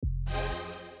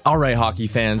All right, hockey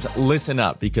fans, listen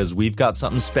up because we've got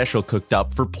something special cooked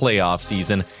up for playoff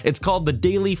season. It's called the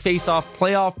Daily Face-Off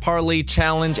Playoff Parlay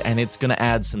Challenge, and it's going to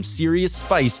add some serious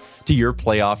spice to your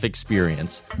playoff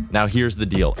experience. Now, here's the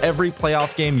deal. Every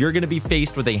playoff game, you're going to be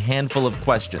faced with a handful of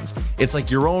questions. It's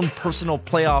like your own personal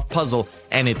playoff puzzle,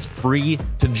 and it's free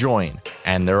to join.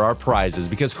 And there are prizes,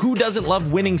 because who doesn't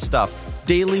love winning stuff?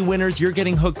 Daily winners, you're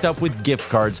getting hooked up with gift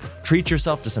cards. Treat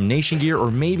yourself to some Nation gear or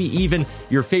maybe even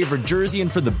your favorite jersey.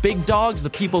 And for the big dogs, the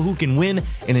people who can win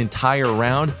an entire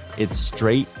round, it's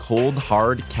straight, cold,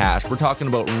 hard cash. We're talking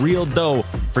about real dough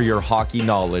for your hockey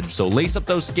knowledge. So lace up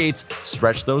those skates,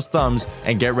 stretch those thumbs,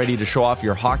 and get ready to show off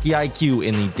your hockey IQ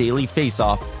in the Daily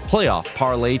Face-Off Playoff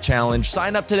Parlay Challenge.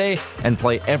 Sign up today and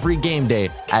play every game day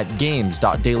at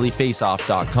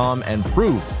games.dailyfaceoff.com and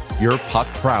prove your puck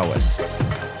prowess.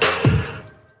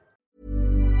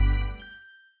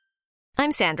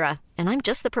 I'm Sandra, and I'm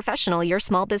just the professional your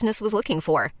small business was looking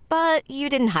for. But you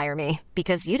didn't hire me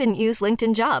because you didn't use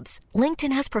LinkedIn Jobs.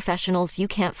 LinkedIn has professionals you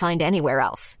can't find anywhere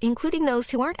else, including those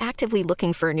who aren't actively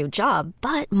looking for a new job,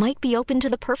 but might be open to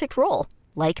the perfect role,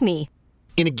 like me.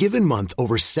 In a given month,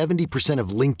 over 70% of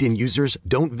LinkedIn users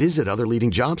don't visit other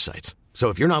leading job sites. So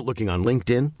if you're not looking on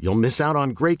LinkedIn, you'll miss out on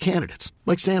great candidates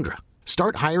like Sandra.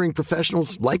 Start hiring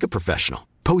professionals like a professional.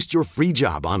 Post your free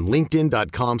job on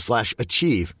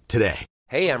linkedin.com/achieve today.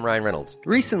 Hey, I'm Ryan Reynolds.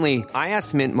 Recently, I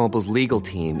asked Mint Mobile's legal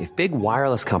team if big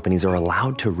wireless companies are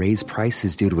allowed to raise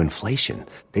prices due to inflation.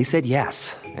 They said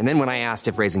yes. And then when I asked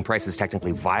if raising prices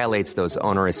technically violates those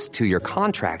onerous two-year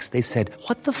contracts, they said,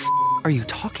 "What the f*** are you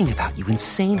talking about, you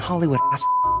insane Hollywood ass?"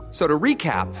 So to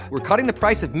recap, we're cutting the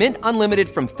price of Mint Unlimited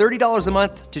from $30 a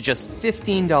month to just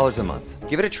 $15 a month.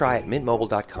 Give it a try at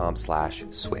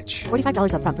mintmobile.com/switch.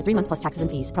 $45 up front for 3 months plus taxes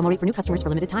and fees. Promo rate for new customers for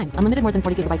limited time. Unlimited more than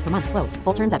 40 gigabytes per month. Slows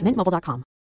full terms at mintmobile.com.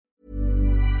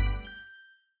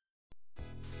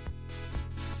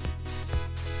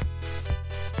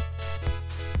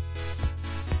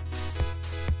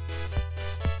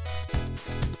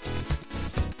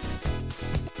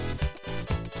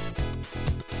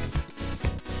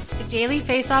 The Daily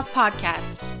Face-Off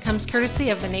podcast comes courtesy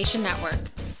of the Nation Network.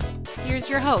 Here's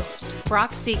your host,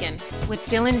 Brock Segan, with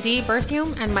Dylan D.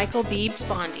 Berthium and Michael Beebs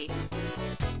Bondy.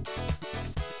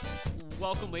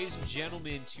 Welcome, ladies and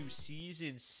gentlemen, to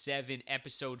Season 7,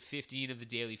 Episode 15 of the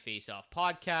Daily Face-Off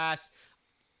podcast.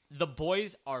 The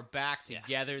boys are back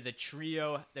together. The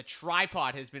trio, the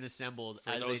tripod has been assembled.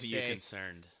 For as those they of you say,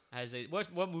 concerned. As they,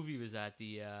 what movie was that?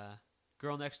 The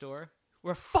Girl Next Door?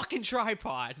 We're a fucking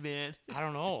tripod, man. I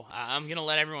don't know. I'm going to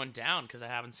let everyone down because I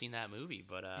haven't seen that movie.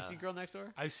 But You seen Girl Next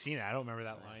Door? I've seen it. I don't remember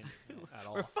that line at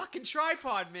all. We're a fucking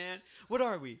tripod, man. What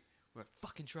are we? We're a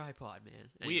fucking tripod, man.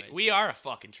 Anyways. We are a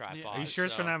fucking tripod. Yeah. Are you sure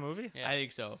it's from that movie? Yeah. I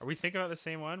think so. Are we thinking about the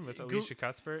same one with Alicia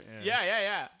Cuthbert and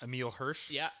Yeah. Emil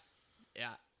Hirsch? Yeah.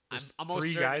 There's I'm almost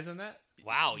three certain. guys in that?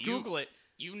 Wow. Google it.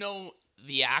 You know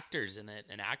the actors in it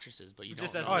and actresses, but you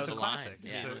Just don't doesn't know Oh, it's the a classic.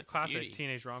 line. It's Yeah. a classic Beauty.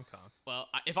 teenage rom-com. Well,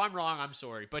 if I'm wrong, I'm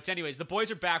sorry. But anyways, the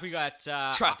boys are back. We got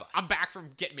Tripod. I'm back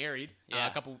from getting married. Yeah.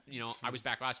 A couple, I was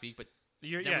back last week, but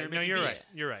You're Then we were missing you're beats.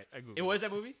 right. You're right. I Googled it was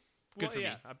that movie. Good for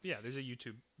yeah. me. Yeah, there's a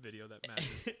YouTube video that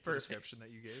matches the Perfect. description that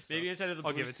you gave. So Maybe instead of the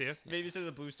I'll Blue, give it to you. Maybe instead of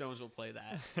the Blue Stones, we'll play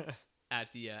that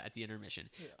at the intermission.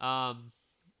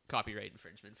 Copyright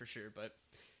infringement for sure, but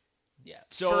Yeah.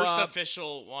 So, First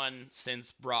official one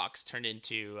since Brock's turned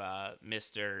into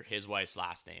Mr. his wife's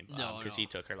last name. No, Because he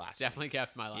took her last definitely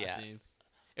kept my last Yeah. name.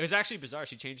 It was actually bizarre.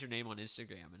 She changed her name on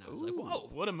Instagram, and I was name. like, "Whoa,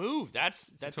 What a move. That's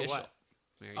official." what?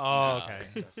 Mary Oh,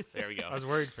 Sue. okay. There we go. I was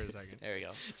worried for a second. There we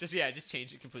go. Just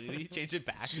change it completely. Change it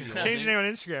back. Changed her name on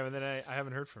Instagram, and then I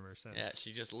haven't heard from her since. Yeah,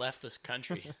 she just left this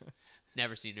country.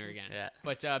 Never seen her again. Yeah.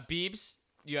 But Beebs,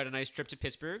 you had a nice trip to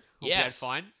Pittsburgh. Hope you had Yes.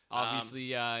 fun. Obviously,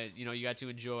 you got to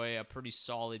enjoy a pretty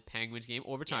solid Penguins game.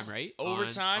 Overtime, right?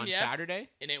 Overtime, on yeah. Saturday.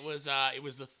 And it was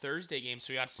the Thursday game,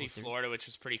 so we got to see Florida, which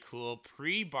was pretty cool.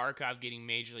 Pre-Barkov getting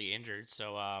majorly injured,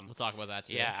 so We'll talk about that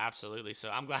too. yeah, absolutely. So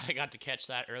I'm glad I got to catch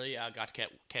that early. I got to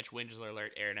catch Windler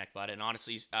Alert, Aaron Ekblad, and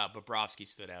honestly, Bobrovsky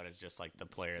stood out as just like the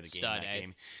player of the game. Stud, in that eh?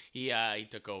 game. He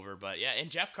took over, but yeah, and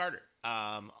Jeff Carter.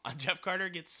 Jeff Carter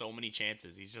gets so many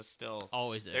chances. He's just still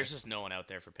Always there. There's just no one out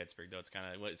there for Pittsburgh, though. It's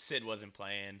kind of Sid wasn't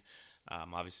playing.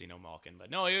 Obviously no Malkin, but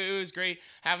no, it was great.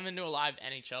 Haven't been to a live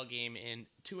NHL game in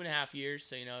 2.5 years,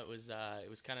 so it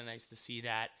was kind of nice to see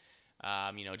that.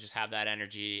 Just have that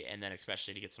energy, and then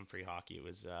especially to get some free hockey, it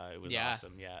was Yeah.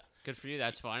 awesome. Yeah. Good for you.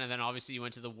 That's fun. And then obviously you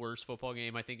went to the worst football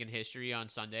game, I think, in history on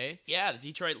Sunday. Yeah, the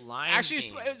Detroit Lions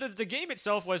Actually, game. the game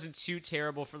itself wasn't too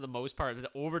terrible for the most part.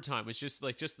 But the overtime was just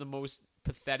the most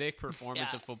pathetic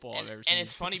performance of football I've ever seen. And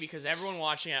it's funny because everyone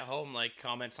watching at home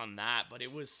comments on that, but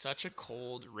it was such a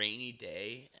cold, rainy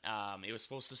day. It was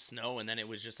supposed to snow, and then it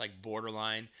was just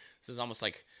borderline. So it was almost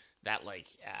like that,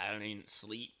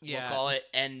 sleet, we'll call it.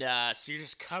 And so you're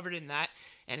just covered in that.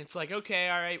 And it's okay,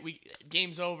 all right,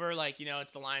 game's over.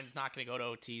 It's the Lions not going to go to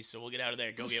OT, so we'll get out of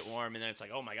there, go get warm. And then it's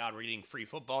oh my God, we're getting free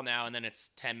football now. And then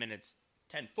it's 10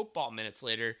 football minutes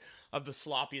later of the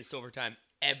sloppiest overtime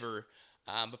ever.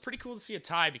 But pretty cool to see a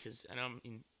tie because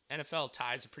NFL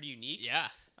ties are pretty unique. Yeah.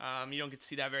 You don't get to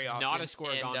see that very often. Not a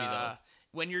scoregami though.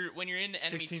 When you're in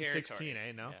enemy 16, territory, 16,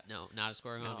 no? Yeah. No, not a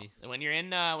scoregami. No. When you're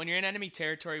in enemy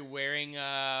territory wearing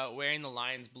the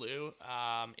Lions blue,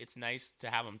 it's nice to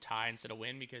have them tie instead of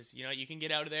win because you can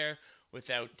get out of there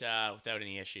without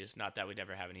any issues. Not that we'd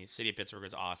ever have any. City of Pittsburgh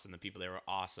was awesome. The people there were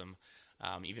awesome.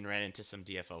 Even ran into some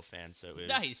DFO fans, so it was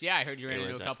nice. Yeah, I heard you ran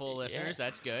into a couple of listeners. Yeah.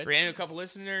 That's good. Ran into a couple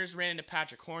listeners. Ran into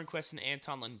Patrick Hornquist and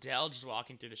Anton Lindell just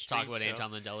walking through the streets. Talk about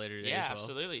Anton Lindell later today. Yeah, as well.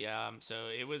 absolutely. So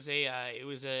it was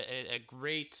a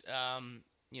great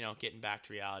getting back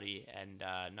to reality and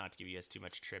not to give you guys too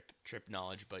much trip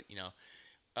knowledge, but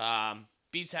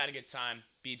Beebs had a good time.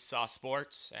 Beebs saw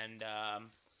sports and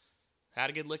had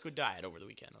a good liquid diet over the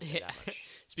weekend. I'll say that much.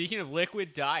 Speaking of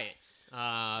liquid diets,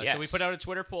 so we put out a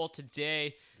Twitter poll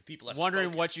today. The people have wondering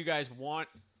spoken. what you guys want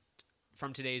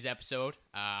from today's episode.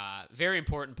 Very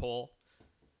important poll.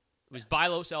 It was buy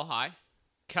low, sell high,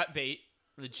 cut bait,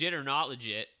 legit or not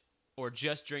legit, or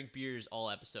just drink beers all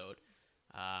episode.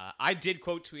 I did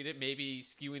quote tweet it, maybe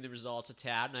skewing the results a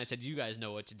tad, and I said, you guys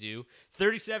know what to do.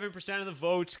 37% of the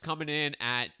votes coming in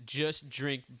at just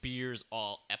drink beers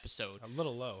all episode. A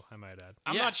little low, I might add.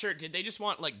 I'm not sure. Did they just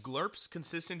want glurps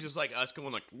consistent, just like us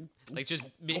going just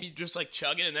maybe just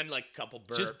chugging and then a couple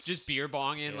burps? Just beer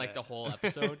bonging the whole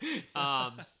episode.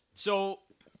 So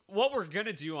what we're going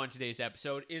to do on today's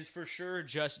episode is for sure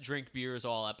just drink beers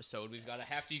all episode. We've got a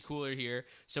hefty cooler here,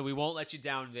 so we won't let you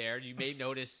down there. You may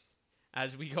notice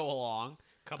as we go along.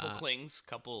 Couple clings,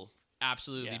 couple...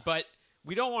 Absolutely. Yeah. But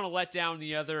we don't want to let down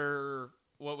the other,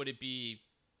 what would it be,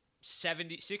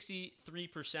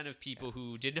 63% of people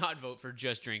who did not vote for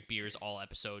just drink beers all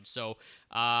episode. So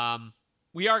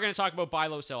we are going to talk about buy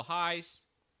low, sell highs,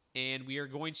 and we are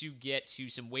going to get to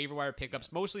some waiver wire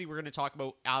pickups. Mostly we're going to talk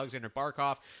about Alexander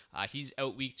Barkov. He's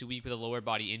out week to week with a lower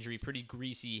body injury. Pretty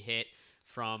greasy hit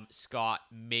from Scott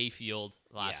Mayfield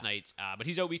last night. But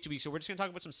he's out week to week, so we're just going to talk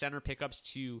about some center pickups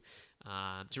to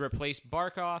replace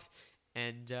Barkov.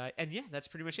 And yeah, that's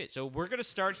pretty much it. So we're going to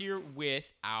start here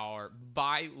with our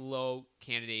buy low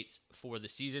candidates for the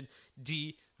season.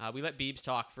 D, we let Beebs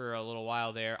talk for a little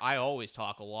while there. I always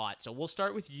talk a lot. So we'll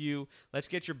start with you. Let's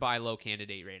get your buy low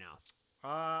candidate right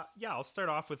now. Yeah, I'll start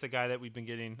off with a guy that we've been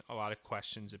getting a lot of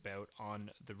questions about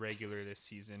on the regular this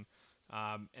season.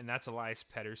 And that's Elias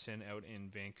Pettersson out in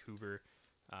Vancouver.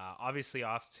 Obviously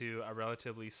off to a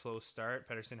relatively slow start.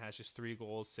 Pettersson has just 3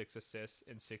 goals, 6 assists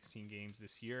in 16 games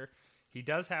this year. He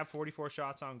does have 44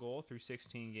 shots on goal through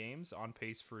 16 games, on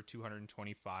pace for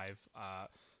 225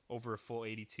 over a full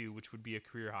 82, which would be a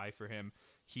career high for him.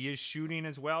 He is shooting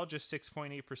as well, just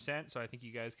 6.8%, so I think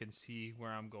you guys can see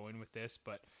where I'm going with this,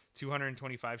 but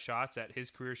 225 shots at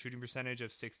his career shooting percentage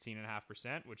of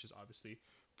 16.5%, which is obviously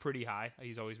pretty high.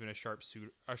 He's always been a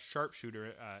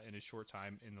sharpshooter in his short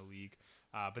time in the league,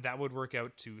 but that would work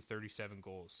out to 37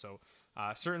 goals. So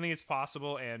certainly it's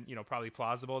possible and probably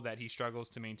plausible that he struggles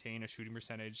to maintain a shooting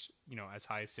percentage as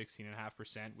high as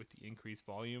 16.5% with the increased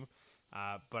volume.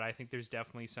 But I think there's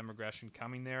definitely some regression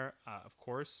coming there. Of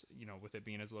course, with it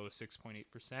being as low as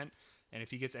 6.8%, and if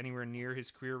he gets anywhere near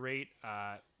his career rate,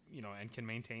 and can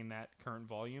maintain that current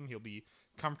volume, he'll be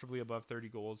comfortably above 30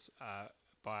 goals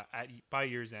by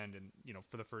year's end, and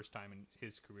for the first time in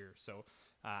his career. So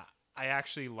I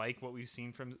actually like what we've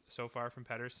seen so far from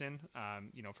Pettersson.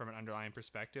 From an underlying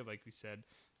perspective, like we said,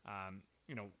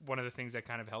 one of the things that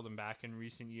kind of held him back in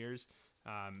recent years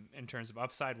in terms of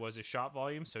upside was his shot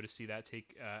volume. So to see that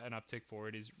take an uptick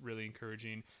forward is really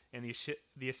encouraging. And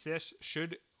the assist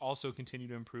should also continue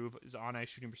to improve. His on-ice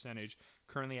shooting percentage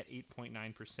currently at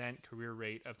 8.9%, career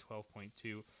rate of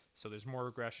 12.2. So there's more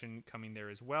regression coming there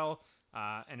as well.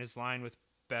 And his line with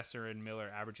Besser and Miller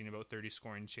averaging about 30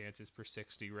 scoring chances per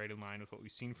 60, right in line with what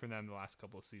we've seen from them the last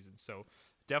couple of seasons. So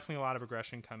definitely a lot of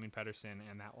aggression coming Pettersson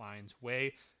and that line's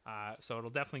way. So it'll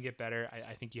definitely get better.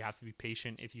 I think you have to be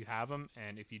patient if you have him,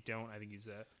 and if you don't, I think he's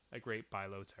a a great buy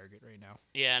low target right now.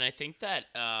 Yeah, and I think that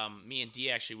me and D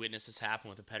actually witnessed this happen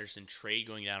with the Pettersson trade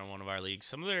going down in one of our leagues.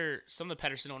 Some of the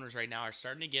Pettersson owners right now are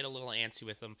starting to get a little antsy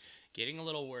with him, getting a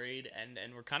little worried, and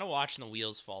we're kind of watching the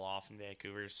wheels fall off in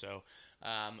Vancouver. So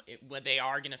when they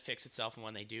are going to fix itself, and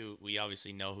when they do, we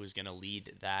obviously know who's going to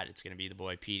lead that. It's going to be the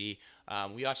boy PD.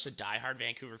 We watched a diehard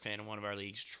Vancouver fan in one of our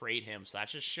leagues trade him, so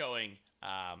that's just showing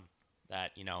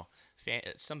that,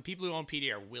 some people who own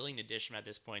PD are willing to dish him at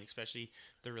this point, especially if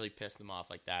they're really pissed them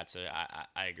off like that. So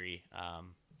I agree.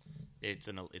 It's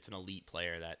an elite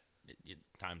player that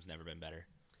time's never been better.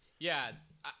 Yeah,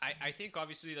 I think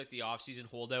obviously like the offseason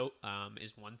holdout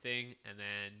is one thing, and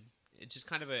then it's just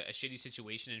kind of a shitty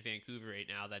situation in Vancouver right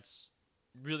now that's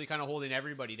really kind of holding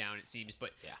everybody down, it seems. But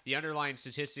the underlying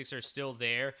statistics are still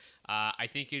there. I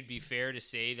think it would be fair to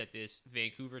say that this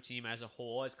Vancouver team as a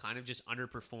whole has kind of just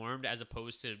underperformed as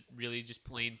opposed to really just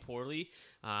playing poorly.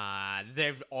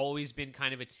 They've always been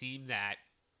kind of a team that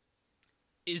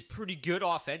is pretty good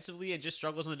offensively and just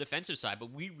struggles on the defensive side,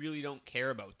 but we really don't care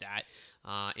about that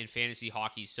in fantasy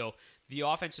hockey. So the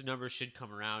offensive numbers should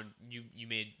come around. You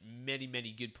made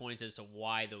many good points as to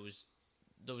why those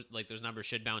numbers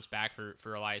should bounce back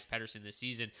for Elias Pettersson this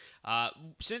season.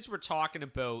 Since we're talking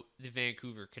about the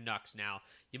Vancouver Canucks now,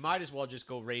 you might as well just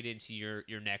go right into your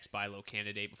next buy low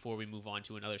candidate before we move on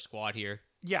to another squad here.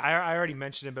 Yeah, I already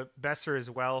mentioned it, but Besser as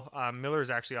well. Miller is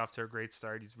actually off to a great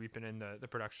start. He's reaping in the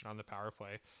production on the power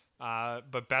play.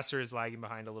 But Besser is lagging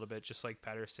behind a little bit, just like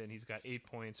Pettersson. He's got 8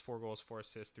 points, 4 goals, 4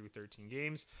 assists through 13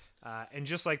 games. And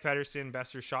just like Pettersson,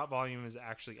 Besser's shot volume is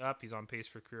actually up. He's on pace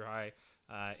for career high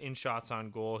in shots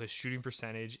on goal. His shooting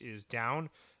percentage is down.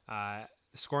 The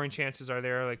scoring chances are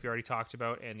there, like we already talked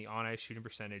about, and the on-ice shooting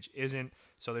percentage isn't.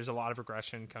 So there's a lot of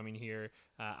regression coming here.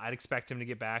 I'd expect him to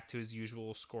get back to his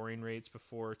usual scoring rates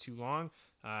before too long.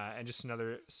 And just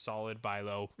another solid buy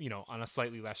low, on a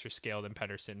slightly lesser scale than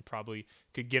Pettersson. Probably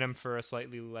could get him for a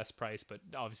slightly less price, but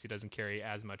obviously doesn't carry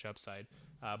as much upside.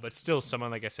 But still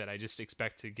someone, like I said, I just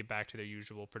expect to get back to their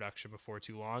usual production before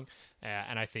too long.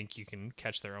 And I think you can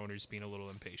catch their owners being a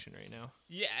little impatient right now.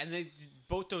 Yeah, and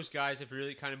both those guys have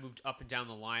really kind of moved up and down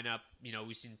the lineup.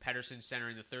 We've seen Pettersson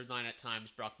centering the third line at times.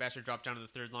 Brock Besser dropped down to the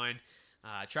third line.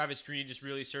 Travis Green just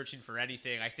really searching for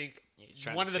anything. I think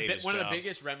one of the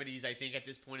biggest remedies I think at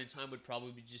this point in time would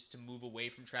probably be just to move away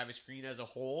from Travis Green as a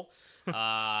whole.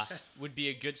 Would be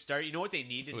a good start. You know what they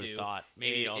need to do?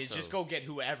 Is just go get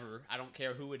whoever. I don't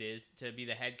care who it is to be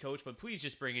the head coach, but please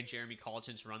just bring in Jeremy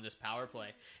Colleton to run this power play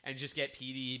and just get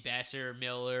PD, Besser,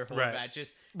 Miller, Horvat.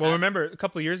 Right. Remember a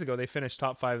couple of years ago they finished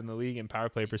top 5 in the league in power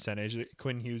play percentage.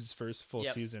 Quinn Hughes' first full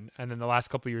season, and then the last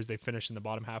couple of years they finished in the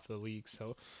bottom half of the league.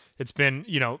 So it's been,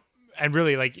 and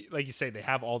really like you say, they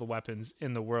have all the weapons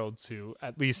in the world to,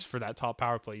 at least for that top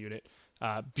power play unit,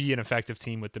 be an effective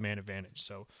team with the man advantage.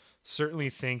 So certainly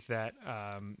think that,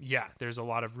 there's a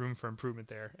lot of room for improvement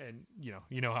there. And,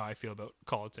 you know how I feel about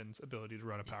Colleton's ability to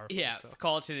run a power play. Yeah, so.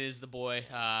 Colleton is the boy.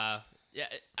 Yeah,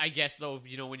 I guess, though,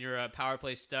 when you're a power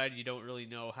play stud, you don't really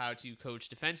know how to coach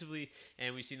defensively,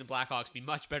 and we've seen the Blackhawks be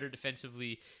much better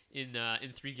defensively in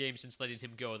 3 games since letting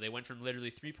him go. They went from literally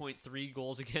 3.3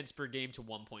 goals against per game to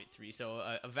 1.3, so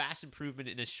a vast improvement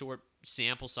in a short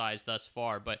sample size thus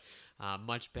far, but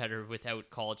much better without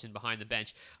Colleton behind the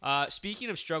bench. Speaking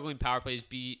of struggling power plays,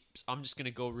 I'm just going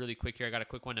to go really quick here. I got a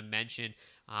quick one to mention.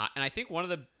 And I think one of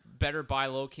the better buy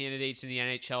low candidates in the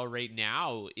NHL right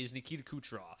now is Nikita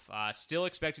Kucherov. Still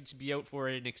expected to be out for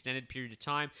an extended period of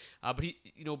time, but he,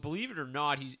 believe it or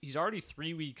not, he's already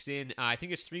 3 weeks in. I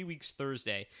think it's 3 weeks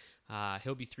Thursday.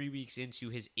 He'll be 3 weeks into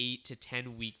his 8 to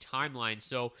 10 week timeline.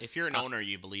 So if you're an owner,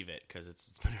 you believe it because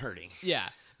it's been hurting. Yeah,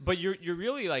 but you're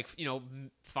really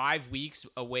 5 weeks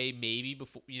away maybe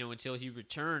before until he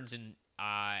returns. And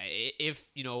if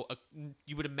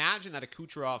you would imagine that a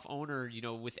Kucherov owner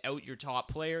without your top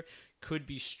player could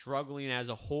be struggling as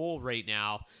a whole right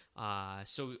now.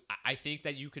 So I think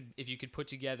that if you could put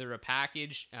together a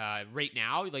package right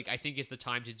now, I think it's the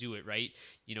time to do it, right?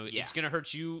 It's going to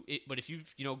hurt you, but if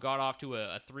you've got off to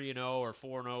a 3-0 or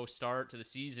 4-0 start to the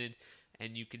season,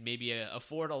 and you could maybe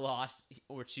afford a loss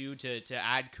or two to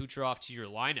add Kucherov to your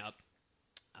lineup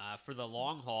for the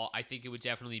long haul, I think it would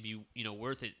definitely be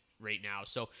worth it right now.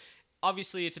 So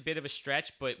obviously it's a bit of a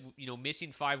stretch, but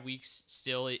missing 5 weeks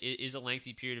still is a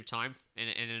lengthy period of time,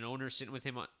 and an owner sitting with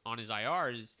him on his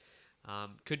IR is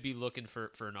could be looking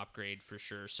for an upgrade for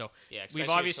sure. So yeah, we've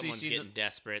obviously if someone's getting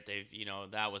desperate. They've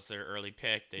that was their early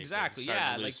pick. They've started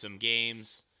to lose some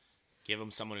games. Give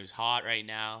them someone who's hot right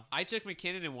now. I took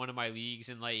McKinnon in one of my leagues,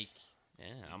 and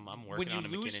I'm working on a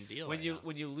McKinnon deal.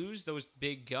 When you lose those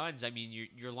big guns, I mean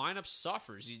your lineup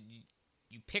suffers.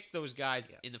 You pick those guys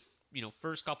in the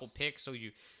first couple picks, so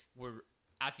you were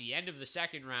at the end of the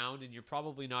second round, and you're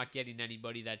probably not getting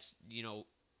anybody that's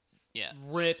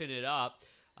ripping it up.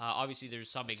 Obviously, there's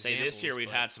some examples. Say this year we've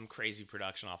had some crazy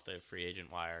production off the free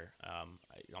agent wire.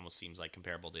 It almost seems like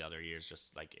comparable to other years.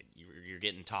 Just like you're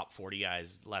getting top 40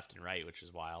 guys left and right, which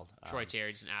is wild. Troy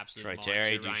Terry's an absolute Troy monster.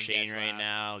 Terry, Ryan Duchesne right Getzlaf.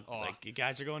 now. Oh. Like you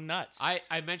guys are going nuts.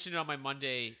 I mentioned it on my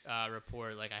Monday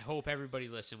report. Like, I hope everybody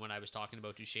listened when I was talking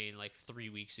about Duchesne like 3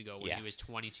 weeks ago when he was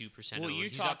 22%. Well, you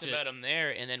He's talked about him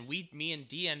there, and then me and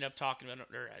D ended up talking about him.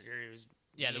 It was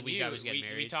the week I was getting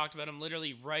married. We talked about him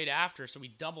literally right after, so we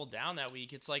doubled down that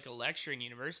week. It's like a lecture in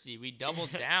university. We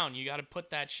doubled down. You got to put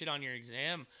that shit on your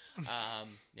exam.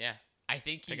 I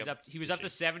think he was up to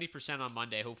 70% on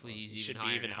Monday. Hopefully he's even higher.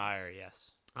 Should be even now. higher,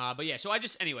 yes. But yeah, so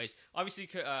anyways, obviously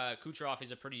Kucherov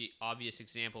is a pretty obvious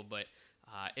example, but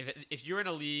if you're in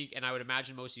a league, and I would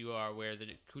imagine most of you are, where the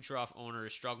Kucherov owner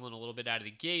is struggling a little bit out of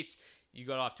the gates, you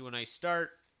got off to a nice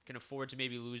start, can afford to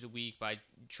maybe lose a week by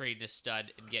trading a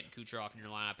stud and getting Kucherov in your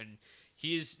lineup, and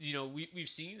he is, we've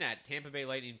seen that Tampa Bay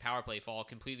Lightning power play fall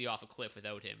completely off a cliff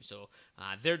without him, so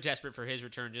they're desperate for his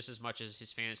return just as much as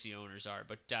his fantasy owners are.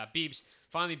 But Beebs,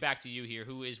 finally back to you here.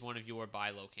 Who is one of your buy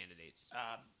low candidates?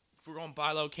 If we're going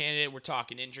buy low candidate, we're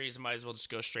talking injuries. I might as well just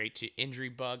go straight to injury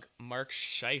bug. Mark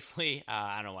Scheifele.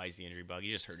 I don't know why he's the injury bug.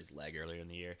 He just hurt his leg earlier in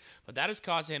the year. But that has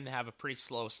caused him to have a pretty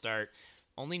slow start.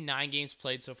 Only 9 games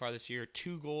played so far this year.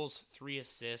 2 goals, 3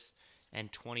 assists,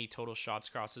 and 20 total shots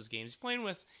across his games. He's playing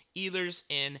with Ehlers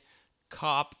and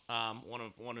Kopp,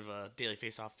 one of Daily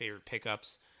Faceoff favorite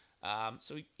pickups.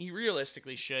 So he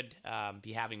realistically should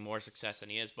be having more success than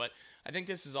he is. But I think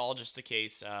this is all just a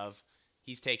case of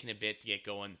he's taking a bit to get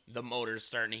going. The motor's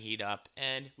starting to heat up,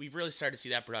 and we've really started to see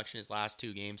that production in his last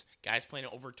 2 games. Guy's playing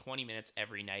over 20 minutes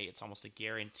every night. It's almost a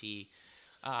guarantee.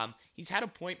 He's had a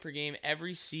point per game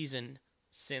every season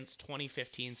since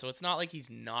 2015, so it's not like he's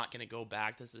not going to go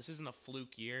back. This isn't a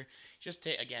fluke year. Just,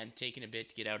 taking a bit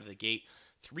to get out of the gate.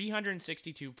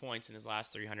 362 points in his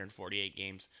last 348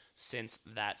 games since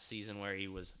that season where he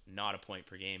was not a point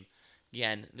per game.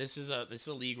 Again, this is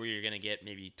a league where you're going to get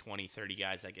maybe 20, 30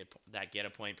 guys that get a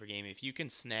point per game. If you can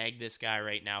snag this guy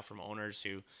right now from owners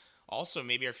who also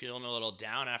maybe are feeling a little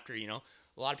down after,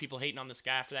 a lot of people hating on this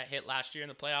guy after that hit last year in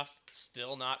the playoffs,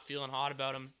 still not feeling hot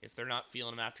about him. If they're not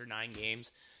feeling him after 9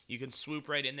 games, you can swoop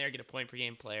right in there, get a point per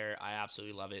game player. I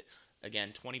absolutely love it.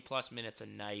 Again, 20-plus minutes a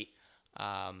night.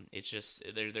 It's just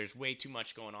there's way too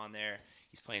much going on there.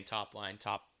 He's playing top line,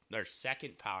 their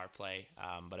second power play,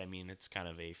 but I mean it's kind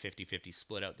of a 50-50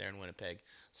 split out there in Winnipeg,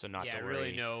 so not to worry.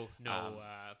 Really no.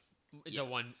 It's a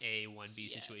 1A, 1B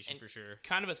situation for sure.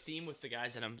 Kind of a theme with the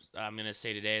guys that I'm going to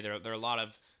say today. There are a lot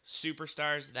of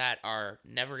superstars that are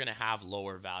never going to have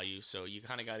lower value, so you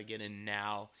kind of got to get in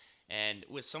now. And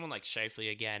with someone like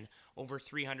Scheifele, again, over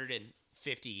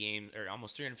 350 games or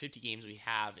almost 350 games we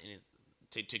have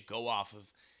to go off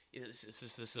of. This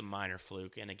is a minor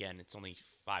fluke, and again, it's only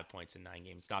 5 points in 9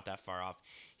 games. It's not that far off.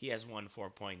 He has 1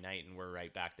 4-point night, and we're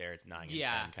right back there. It's 9 and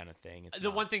 10 kind of thing.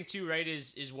 One thing too, right,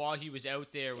 is while he was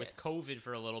out there with COVID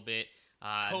for a little bit,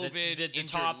 the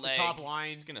top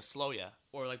line is gonna slow you,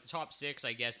 or like the top 6,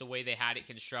 I guess, the way they had it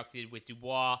constructed with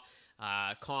Dubois,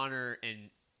 Connor, and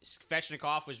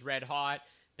Svechnikov was red hot.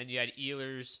 Then you had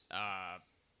Ehlers.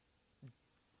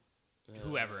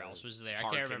 Whoever else was there, I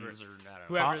can't remember.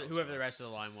 Whoever the rest of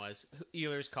the line was,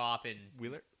 Ehlers, Kopp, and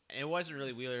Wheeler. It wasn't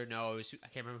really Wheeler. No, I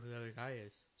can't remember who the other guy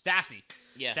is. Stastny.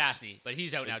 Yes. Stastny, but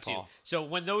he's out now too. So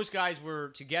when those guys were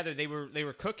together, they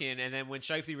were cooking, and then when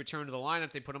Scheifele returned to the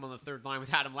lineup, they put him on the third line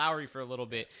with Adam Lowry for a little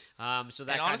bit. So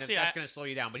that honestly, that's going to slow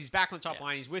you down. But he's back on the top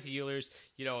line. He's with Ehlers.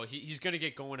 He's going to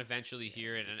get going eventually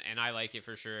here, and I like it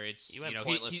for sure. It's went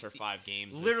pointless for 5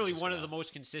 games. Literally one of the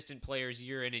most consistent players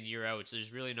year in and year out. So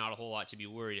there's really not a whole lot to be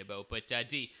worried about. But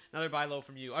D, another buy low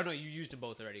from you. Oh no, you used them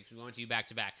both already because we went to you back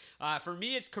to back. For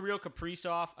me, it's Kirill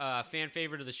Kaprizov, fan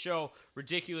favorite of the show.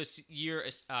 Ridiculous year.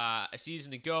 A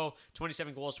season ago,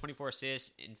 27 goals, 24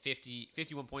 assists in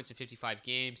 51 points in 55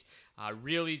 games.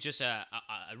 Really just a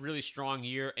really strong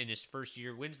year in his first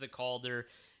year. Wins the Calder.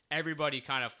 Everybody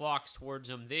kind of flocks towards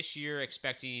him this year,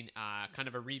 expecting kind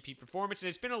of a repeat performance. And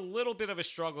it's been a little bit of a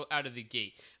struggle out of the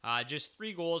gate. Just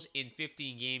 3 goals in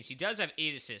 15 games. He does have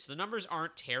 8 assists. The numbers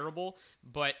aren't terrible,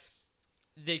 but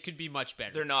they could be much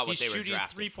better. They're not what they were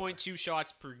drafted He's shooting 3.2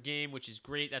 shots per game, which is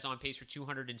great. That's on pace for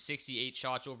 268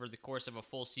 shots over the course of a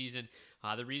full season.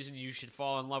 The reason you should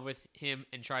fall in love with him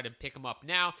and try to pick him up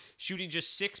now, shooting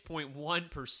just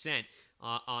 6.1%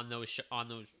 on those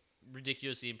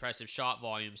ridiculously impressive shot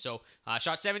volume. So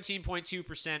shot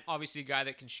 17.2%. Obviously a guy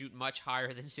that can shoot much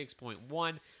higher than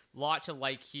 6.1. Lot to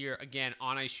like here. Again,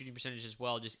 on-ice shooting percentage as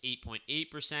well, just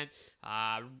 8.8%.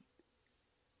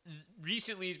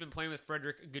 Recently, he's been playing with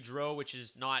Frederick Gaudreau, which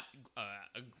is not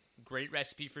a great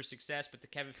recipe for success, but the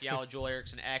Kevin Fiala, Joel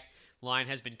Eriksson-Ek line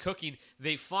has been cooking.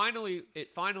 It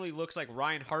finally looks like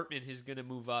Ryan Hartman is going to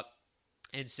move up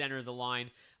and center the line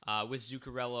with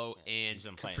Zuccarello and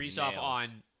Kaprizov on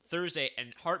Thursday,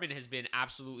 and Hartman has been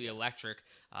absolutely electric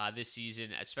this season,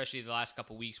 especially the last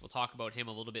couple weeks. We'll talk about him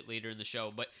a little bit later in the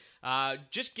show, but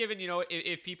just given,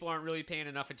 if people aren't really paying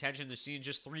enough attention, they're seeing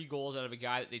just 3 goals out of a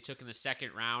guy that they took in the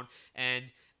second round,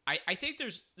 and I think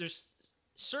there's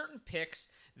certain picks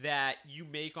that you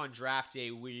make on draft day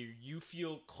where you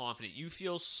feel confident, you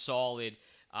feel solid,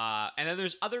 and then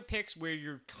there's other picks where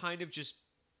you're kind of just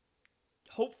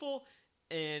hopeful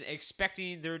and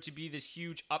expecting there to be this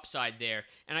huge upside there.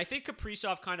 And I think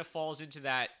Kaprizov kind of falls into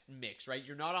that mix, right?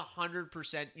 You're not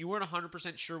 100%, you weren't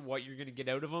 100% sure what you're going to get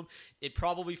out of him. It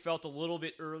probably felt a little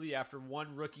bit early after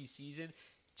one rookie season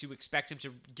to expect him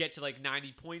to get to like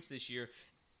 90 points this year.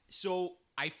 So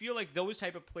I feel like those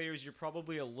type of players you're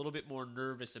probably a little bit more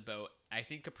nervous about. I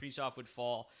think Kaprizov would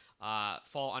fall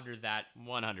under that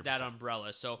 100% that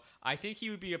umbrella. So I think he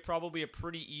would be probably a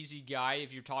pretty easy guy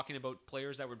if you're talking about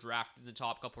players that were drafted in the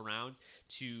top couple rounds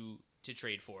to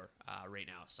trade for right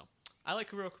now. So I like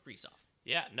Kirill Kaprizov.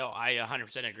 Yeah, no, I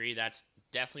 100% agree. That's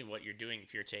definitely what you're doing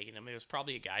if you're taking him. It was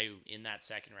probably a guy who in that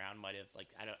second round might have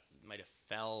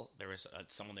fell. There was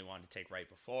someone they wanted to take right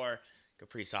before.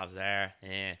 Kaprizov's there.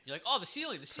 You're like, oh, the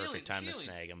ceiling. Perfect time to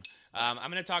snag him. I'm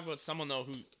going to talk about someone, though,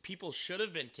 who people should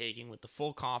have been taking with the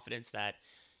full confidence that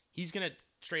he's going to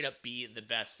straight up be the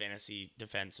best fantasy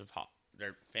defenseman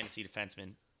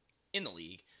in the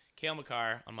league. Cale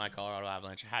Makar on my Colorado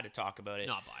Avalanche. I had to talk about it.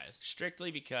 Not biased. Strictly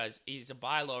because he's a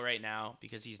buy low right now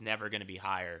because he's never going to be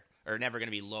higher or never going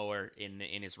to be lower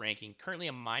in his ranking. Currently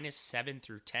a -7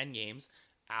 through 10 games.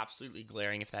 Absolutely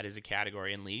glaring if that is a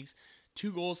category in leagues.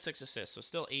 2 goals, 6 assists, so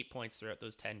still 8 points throughout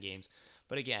those 10 games.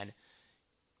 But again,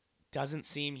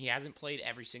 he hasn't played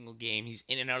every single game. He's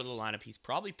in and out of the lineup. He's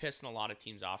probably pissing a lot of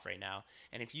teams off right now.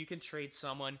 And if you can trade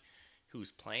someone who's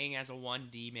playing as a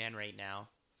 1D man right now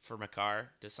for Makar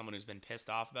to someone who's been pissed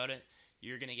off about it,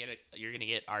 you're gonna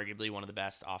get arguably one of the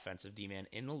best offensive D-man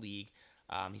in the league.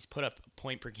 He's put up a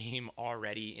point per game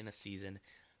already in a season.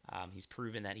 He's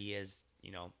proven that he is,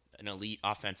 an elite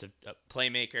offensive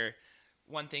playmaker.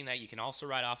 One thing that you can also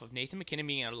write off of Nathan McKinnon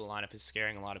being out of the lineup is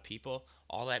scaring a lot of people.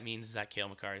 All that means is that Cale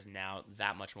Makar is now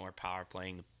that much more power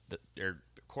playing, they're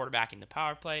quarterbacking the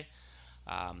power play.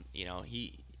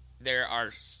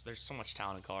 There's so much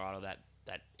talent in Colorado that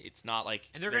it's not like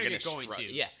and they're going to get going too.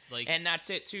 Yeah, and that's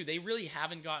it too. They really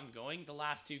haven't gotten going. The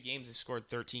last 2 games, they've scored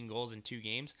 13 goals in 2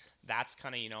 games. That's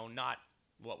kind of not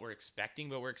what we're expecting,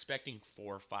 but we're expecting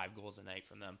 4 or 5 goals a night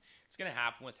from them. It's going to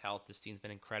happen with health. This team's been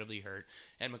incredibly hurt,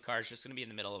 and Makar's just going to be in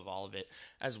the middle of all of it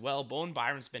as well. Bowen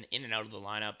Byram's been in and out of the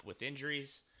lineup with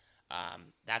injuries.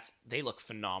 They look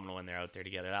phenomenal when they're out there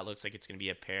together. That looks like it's going to be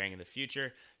a pairing in the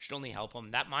future. Should only help them.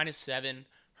 That -7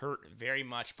 hurt very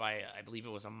much by, I believe it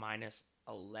was a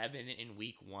 -11 in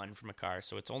week 1 for Makar,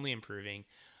 so it's only improving.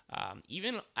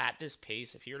 Even at this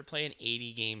pace, if he were to play an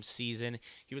 80-game season,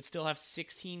 he would still have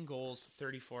 16 goals,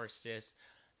 34 assists.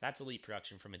 That's elite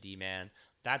production from a D-man.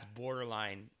 That's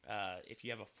borderline if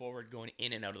you have a forward going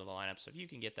in and out of the lineup. So if you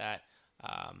can get that,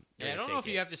 I don't know if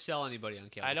you have to sell anybody on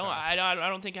Cale. I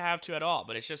don't think I have to at all.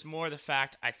 But it's just more the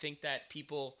fact I think that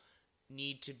people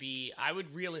need to be. I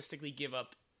would realistically give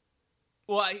up.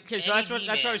 Well, because that's what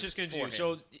I was just going to do.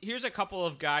 So here's a couple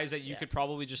of guys that you could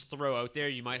probably just throw out there.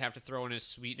 You might have to throw in a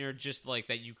sweetener, just like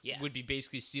that you would be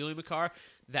basically stealing Makar,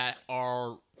 that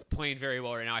are playing very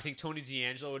well right now. I think Tony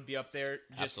DeAngelo would be up there.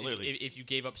 Just absolutely. If you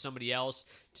gave up somebody else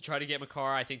to try to get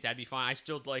Makar, I think that'd be fine. I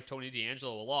still like Tony DeAngelo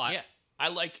a lot. Yeah, I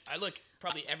like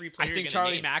probably every player. I think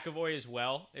Charlie McAvoy as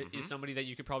well is somebody that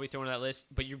you could probably throw on that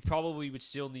list, but you probably would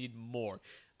still need more.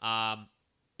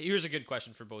 Here's a good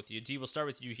question for both of you. D, we'll start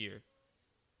with you here.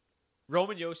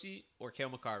 Roman Josi or Cale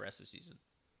Makar rest of the season?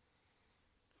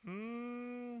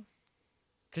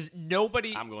 Because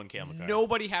I'm going Cale Makar.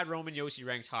 Nobody had Roman Josi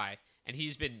ranked high, and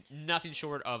he's been nothing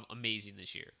short of amazing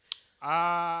this year.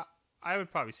 I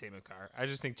would probably say Makar. I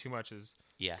just think too much has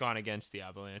gone against the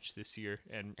Avalanche this year,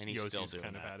 and he's still Yosi's doing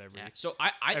kind of that. had every. Yeah. So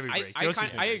I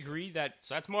agree that.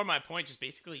 So that's more my point. Just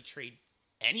basically trade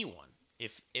anyone.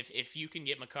 If you can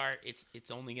get Makar,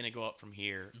 it's only going to go up from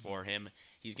here for him.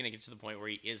 He's going to get to the point where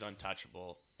he is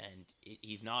untouchable, and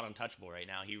he's not untouchable right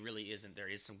now. He really isn't. There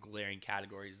is some glaring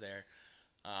categories there.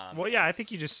 Well, yeah, I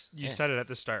think you said it at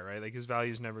the start, right? Like his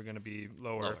value is never going to be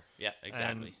lower. Yeah,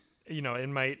 exactly. And, it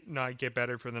might not get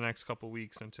better for the next couple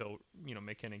weeks until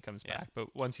McKinnon comes back.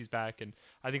 But once he's back, and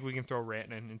I think we can throw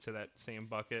Rantanen into that same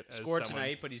bucket. Score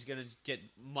tonight, but he's going to get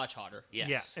much hotter. Yes.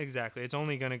 Yeah, exactly. It's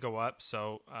only going to go up.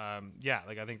 So, I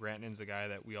think Rantanen's a guy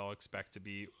that we all expect to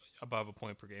be above a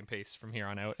point per game pace from here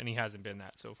on out, and he hasn't been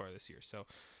that so far this year. So,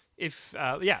 it's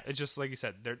just like you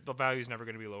said, the value is never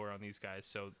going to be lower on these guys,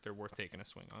 so they're worth taking a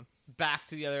swing on. Back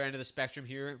to the other end of the spectrum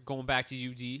here, going back to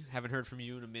UD. Haven't heard from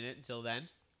you in a minute until then.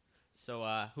 So,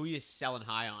 who are you selling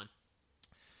high on?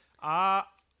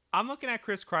 I'm looking at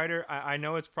Chris Kreider. I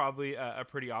know it's probably a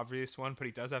pretty obvious one, but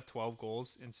he does have 12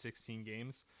 goals in 16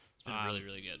 games. It's been really,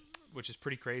 really good. Which is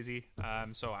pretty crazy.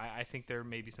 So I think there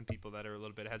may be some people that are a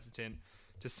little bit hesitant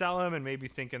to sell him and maybe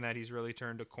thinking that he's really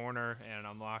turned a corner and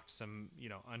unlocked some,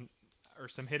 or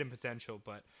some hidden potential.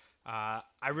 But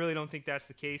I really don't think that's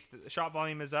the case. The shot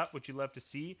volume is up, which you love to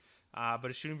see. But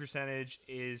his shooting percentage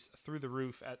is through the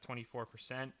roof at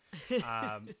 24%.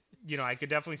 I could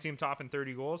definitely see him topping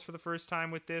 30 goals for the first time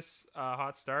with this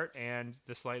hot start and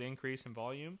the slight increase in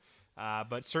volume.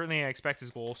 But certainly I expect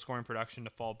his goal scoring production to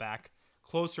fall back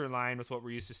closer in line with what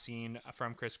we're used to seeing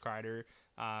from Chris Kreider,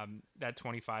 that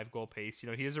 25 goal pace.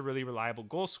 He is a really reliable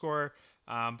goal scorer,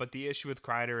 but the issue with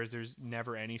Kreider is there's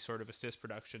never any sort of assist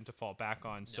production to fall back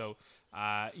on. No. So,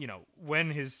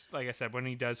 when when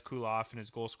he does cool off and his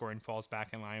goal scoring falls back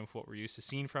in line with what we're used to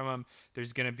seeing from him,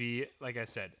 there's going to be, like I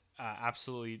said,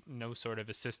 absolutely no sort of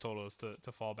assist totals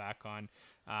to fall back on.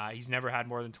 He's never had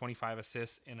more than 25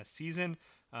 assists in a season.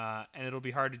 And it'll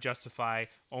be hard to justify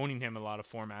owning him in a lot of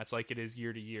formats like it is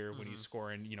year to year when he's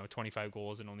scoring, 25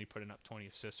 goals and only putting up 20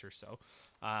 assists or so.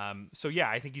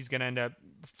 I think he's going to end up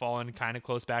falling kind of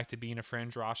close back to being a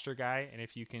fringe roster guy. And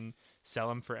if you can sell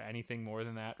him for anything more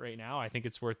than that right now, I think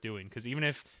it's worth doing. Because even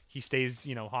if he stays,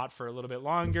 hot for a little bit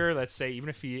longer, let's say, even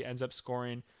if he ends up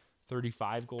scoring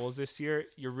 35 goals this year,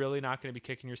 you're really not going to be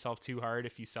kicking yourself too hard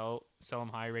if you sell him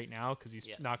high right now, because he's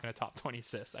not going to top 20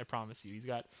 assists. I promise you. He's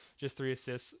got just 3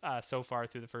 assists so far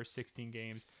through the first 16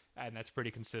 games, and that's pretty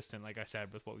consistent, like I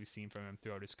said, with what we've seen from him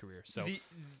throughout his career. So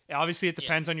obviously it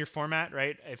depends on your format,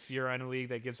 right? If you're in a league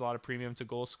that gives a lot of premium to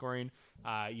goal scoring,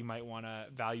 you might want to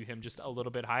value him just a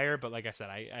little bit higher. But like I said,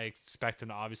 I expect him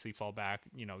to obviously fall back.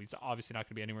 He's obviously not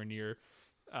going to be anywhere near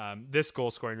this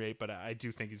goal scoring rate, but I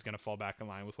do think he's going to fall back in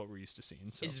line with what we're used to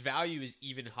seeing. So. His value is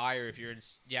even higher if you're in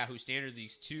Yahoo Standard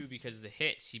Leagues too, because of the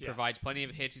hits. He provides plenty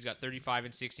of hits. He's got 35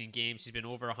 in 16 games. He's been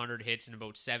over 100 hits in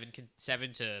about 7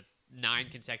 to 9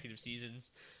 consecutive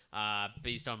seasons,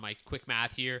 based on my quick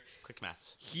math here. Quick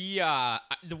maths.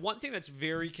 The one thing that's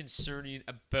very concerning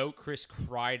about Chris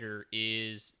Kreider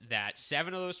is that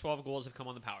 7 of those 12 goals have come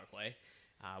on the power play.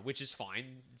 Which is fine.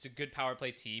 It's a good power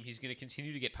play team. He's going to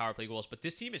continue to get power play goals, but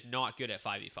this team is not good at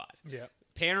 5v5. Yeah.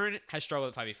 Panarin has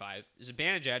struggled at 5v5.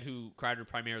 Zibanejad, who Kreider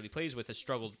primarily plays with, has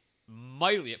struggled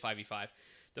mightily at 5v5.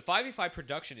 The 5v5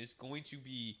 production is going to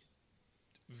be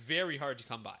very hard to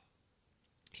come by.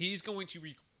 He's going to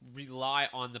rely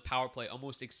on the power play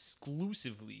almost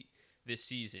exclusively this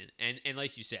season, and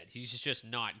like you said, he's just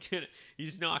not gonna.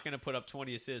 He's not going to put up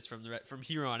 20 assists from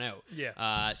here on out.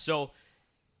 Yeah.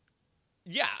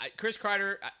 Yeah, Chris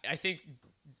Kreider, I think,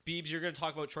 Beebs, you're going to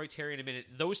talk about Troy Terry in a minute.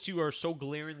 Those two are so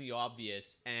glaringly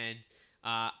obvious, and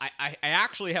I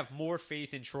actually have more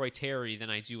faith in Troy Terry than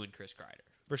I do in Chris Kreider.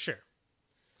 For sure.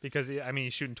 Because,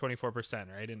 he's shooting 24%,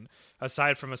 right? And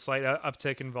aside from a slight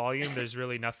uptick in volume, there's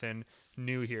really nothing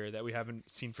new here that we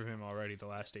haven't seen from him already the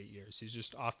last 8 years. He's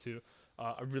just off to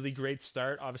a really great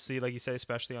start, obviously, like you say,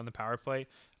 especially on the power play.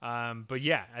 But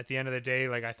yeah, at the end of the day,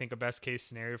 I think a best case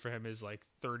scenario for him is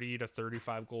 30 to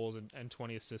 35 goals and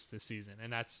 20 assists this season.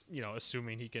 And that's,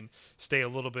 assuming he can stay a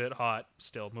little bit hot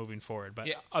still moving forward. But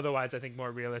otherwise, I think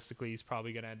more realistically, he's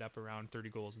probably going to end up around 30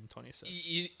 goals and 20 assists.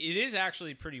 It is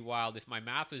actually pretty wild if my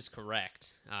math is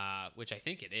correct, which I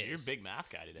think it is. You're a big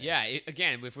math guy today. Yeah,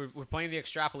 again, if we're playing the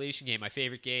extrapolation game, my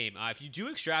favorite game, if you do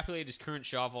extrapolate his current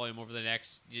shot volume over the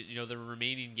next, the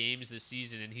remaining games this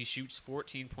season, and he shoots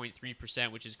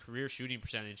 14.3%, which is career shooting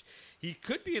percentage, he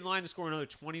could be in line to score another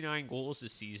 29 goals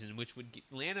this season, which would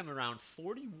land him around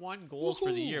 41 goals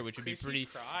for the year, which would be pretty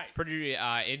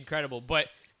incredible. But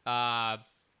I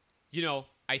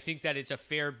think that it's a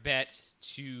fair bet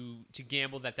to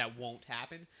gamble that won't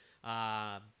happen.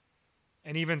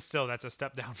 And even still, that's a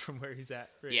step down from where he's at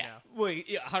now. Well,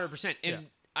 100%. And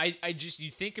I just,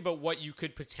 you think about what you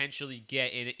could potentially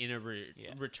get in a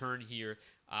return here,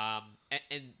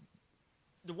 and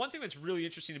the one thing that's really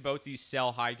interesting about these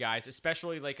sell high guys,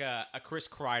 especially like a Chris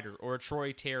Kreider or a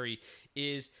Troy Terry,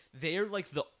 is they're like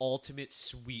the ultimate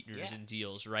sweeteners in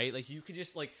deals, right? Like you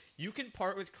can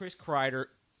part with Chris Kreider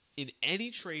in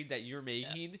any trade that you're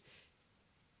making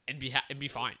and be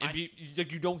fine. And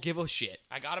you don't give a shit.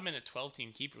 I got him in a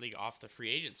 12-team keeper league off the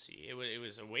free agency. It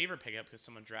was a waiver pickup because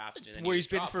someone drafted him. Where he's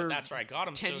been for that's where I got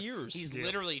him. 10 years. He's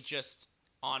literally just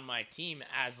on my team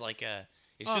as like a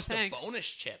bonus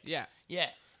chip. Yeah. Yeah.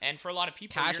 And for a lot of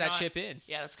people, cash that chip in.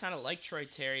 Yeah, that's kind of like Troy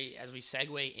Terry. As we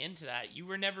segue into that, you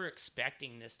were never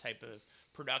expecting this type of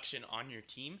production on your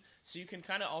team, so you can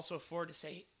kind of also afford to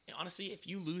say, honestly, if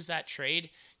you lose that trade,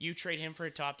 you trade him for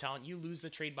a top talent, you lose the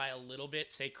trade by a little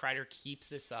bit, say Kreider keeps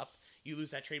this up, you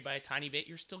lose that trade by a tiny bit,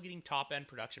 you're still getting top-end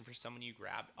production for someone you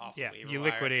grabbed off the waiver wire. You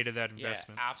liquidated that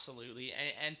investment. Yeah, absolutely.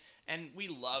 And we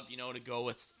love, to go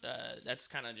with, that's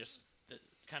kind of just the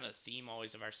kind of theme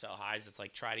always of our sell highs. It's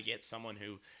like try to get someone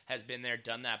who has been there,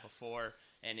 done that before,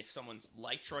 and if someone's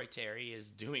like Troy Terry is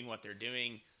doing what they're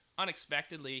doing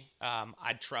unexpectedly,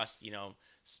 I'd trust,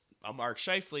 a Mark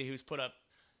Scheifele who's put up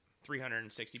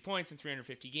 360 points in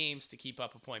 350 games to keep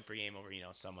up a point per game over,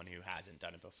 someone who hasn't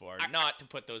done it before. Not to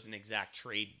put those in exact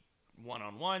trade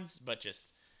one-on-ones, but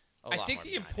just a lot I think more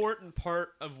the important part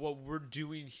of what we're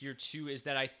doing here, too, is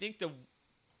that I think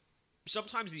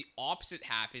sometimes the opposite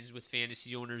happens with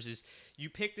fantasy owners is you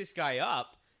pick this guy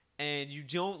up, and you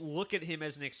don't look at him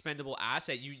as an expendable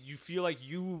asset. You feel like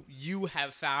you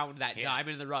have found that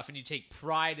diamond in the rough, and you take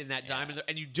pride in that diamond,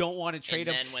 and you don't want to trade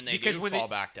him. And then when they fall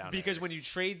back down, because when you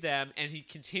trade them and he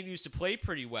continues to play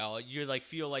pretty well, you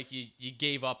feel like you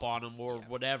gave up on him or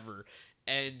whatever.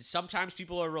 And sometimes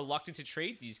people are reluctant to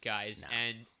trade these guys,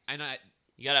 and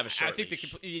you gotta have a short. I think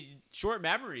short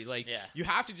memory. You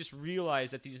have to just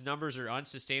realize that these numbers are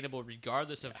unsustainable,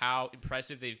 regardless of how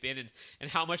impressive they've been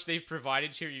and how much they've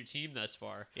provided to your team thus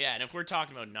far. Yeah, and if we're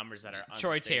talking about numbers that are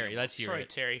Troy Terry, let's hear it. Troy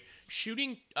Terry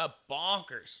shooting a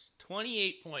bonkers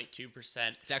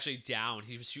 28.2%. It's actually down.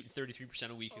 He was shooting 33%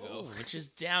 a week ago, which is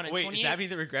down. Wait, does that mean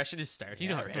the regression is starting?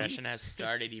 Yeah, regression has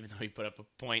started, even though he put up a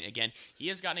point again. He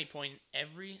has gotten a point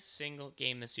every single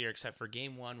game this year, except for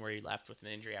game 1 where he left with an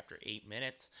injury after 8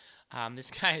 minutes.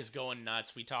 This guy is going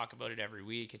nuts. We talk about it every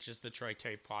week. It's just the Troy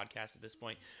Terry podcast at this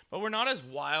point. But we're not as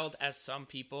wild as some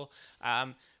people.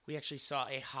 We actually saw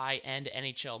a high-end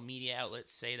NHL media outlet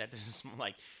say that there's some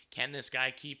can this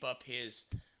guy keep up his...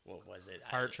 What was it?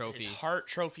 Hart Trophy. His Hart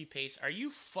Trophy pace. Are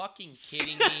you fucking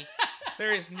kidding me?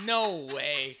 There is no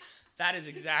way. That is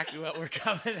exactly what we're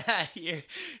coming at here.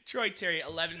 Troy Terry,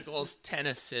 11 goals, 10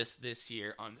 assists this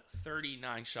year on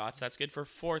 39 shots. That's good for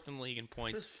 4th in the league in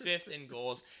points, 5th in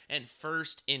goals, and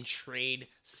 1st in trade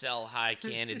sell high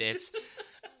candidates.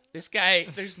 This guy,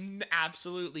 there's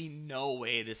absolutely no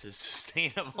way this is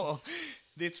sustainable.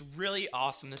 It's really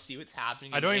awesome to see what's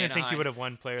happening. I don't even think he would have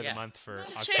won Player of the Month for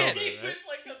October. Right?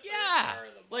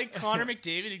 Like Connor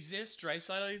McDavid exists,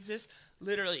 Draisaitl exists.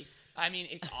 Literally, I mean,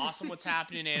 it's awesome what's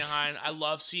happening in Anaheim. I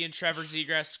love seeing Trevor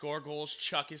Zegras score goals,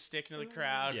 chuck his stick into the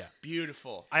crowd. Yeah.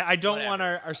 Beautiful. I don't want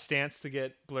our stance to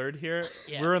get blurred here.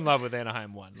 Yeah. We're in love with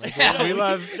Anaheim 1. We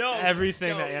love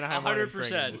everything that Anaheim 1 is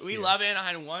bringing. We love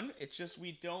Anaheim 1. It's just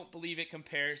we don't believe it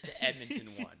compares to Edmonton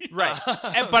 1. Right.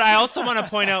 But I also want to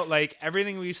point out,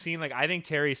 everything we've seen, I think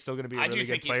Terry's still going to be a really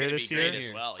good player this year. As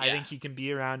well, yeah. I think he can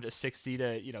be around a 60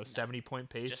 to 70 point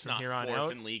pace just from here on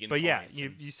out. But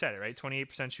you said it, right?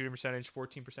 28% shooting percentage,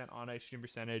 14% on-ice shooting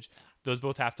percentage. Those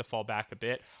both have to fall back a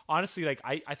bit. Honestly,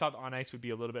 I thought on-ice would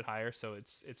be a little bit higher, so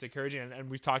it's encouraging. And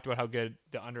we've talked about how good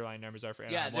the underlying numbers are for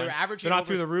Anaheim. Yeah, they're averaging. They're not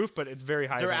through the roof, but it's very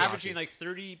high. They're averaging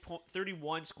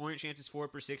 31 scoring chances for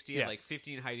per 60 and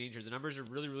 15 high danger. The numbers are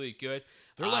really, really good.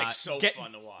 They're so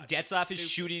fun to watch. Getzlaf is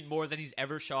shooting more than he's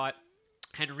ever shot.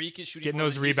 Henrique is shooting getting more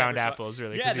those than rebound apples,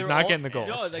 really, because he's not getting the goals.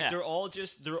 No, they're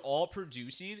all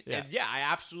producing, and I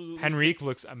absolutely. Henrique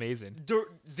looks amazing.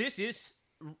 This is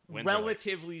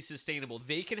relatively sustainable.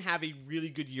 They can have a really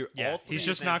good year. Yeah, he's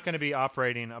just not going to be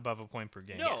operating above a point per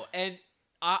game. No, and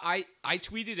I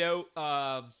tweeted out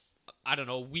I don't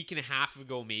know, a week and a half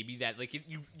ago maybe that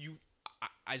you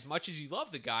as much as you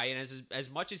love the guy and as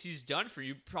much as he's done for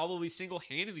you, probably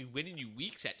single-handedly winning you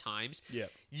weeks at times. Yeah,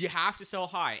 you have to sell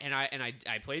high. And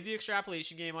I played the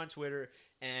extrapolation game on Twitter,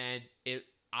 and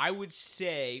I would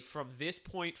say from this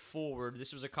point forward,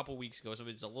 this was a couple weeks ago, so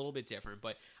it's a little bit different,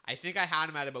 but I think I had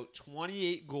him at about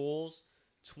 28 goals,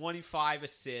 25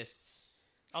 assists.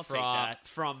 I'll take that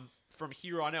from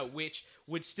here on out, which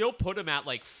would still put him at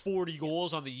 40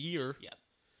 goals on the year. Yep.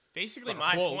 Basically,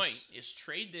 my point is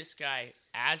trade this guy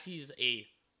as he's a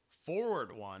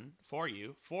forward one for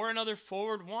you for another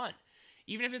forward one.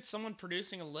 Even if it's someone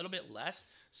producing a little bit less,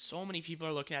 so many people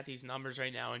are looking at these numbers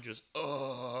right now and just,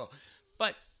 oh.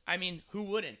 But, I mean, who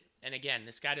wouldn't? And again,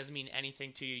 this guy doesn't mean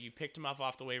anything to you. You picked him up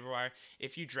off the waiver wire.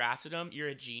 If you drafted him, you're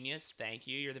a genius. Thank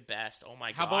you. You're the best. Oh,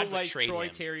 my How God. about like Troy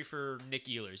him. Terry for Nick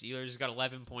Ehlers? Ehlers has got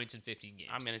 11 points in 15 games.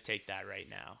 I'm going to take that right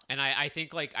now. And I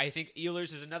think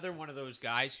Ehlers is another one of those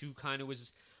guys who kind of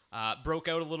was broke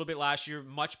out a little bit last year,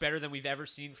 much better than we've ever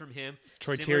seen from him.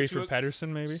 Troy Terry for Pettersson,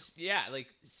 maybe? Yeah, like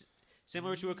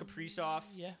similar to a Kaprizov.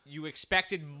 Yeah. You were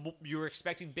expecting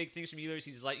big things from Ehlers.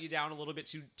 He's let you down a little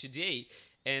bit today.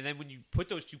 And then when you put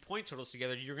those 2 point totals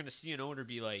together, you're going to see an owner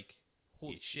be like,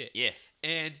 holy shit. Yeah.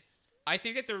 And I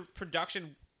think that their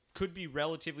production could be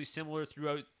relatively similar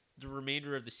throughout the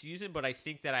remainder of the season, but I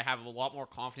think that I have a lot more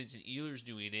confidence in Ehlers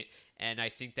doing it, and I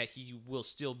think that he will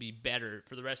still be better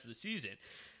for the rest of the season.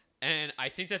 And I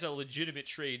think that's a legitimate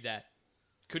trade that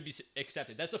could be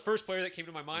accepted. That's the first player that came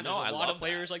to my mind. No, There's a lot of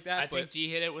players like that. I think D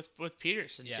hit it with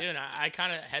Peterson, Yeah. too. And I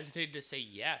kind of hesitated to say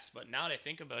yes, but now that I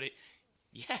think about it,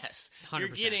 yes. 100%. You're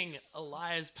getting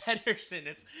Elias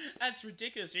Pettersson. That's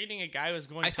ridiculous. You're getting a guy who's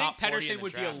going I think top 40 in Pettersson the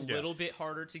would draft. be a little bit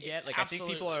harder to get. Like I think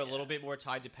people are a little bit more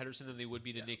tied to Pettersson than they would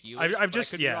be to Nick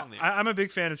Ehlers. I'm a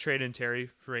big fan of trading Terry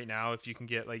right now. If you can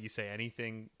get, like you say,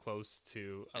 anything close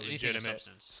to a Anything of legitimate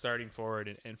substance. starting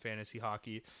forward in fantasy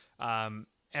hockey.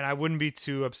 And I wouldn't be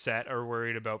too upset or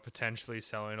worried about potentially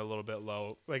selling a little bit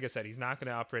low. Like I said, he's not going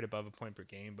to operate above a point per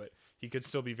game, but he could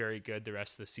still be very good the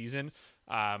rest of the season.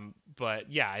 But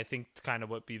yeah, I think kind of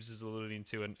what Beebs is alluding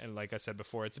to, and like I said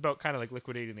before, it's about kind of like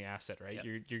liquidating the asset, right?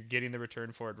 Yep. You're getting the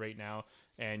return for it right now,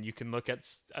 and you can look at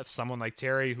someone like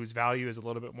Terry, whose value is a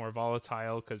little bit more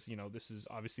volatile because, you know, this is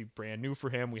obviously brand new for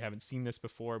him. We haven't seen this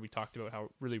before. We talked about how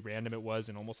really random it was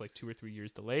and almost like 2 or 3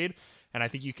 years delayed. And I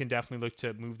think you can definitely look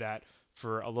to move that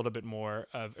for a little bit more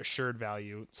of assured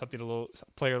value, something a little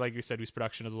player, like you said, whose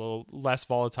production is a little less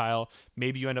volatile.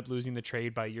 Maybe you end up losing the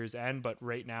trade by year's end, but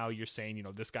right now you're saying, you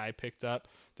know, this guy picked up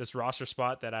this roster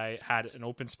spot that I had an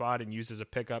open spot and used as a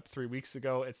pickup 3 weeks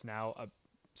ago. It's now a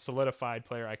solidified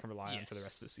player I can rely on for the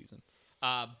rest of the season.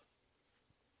 I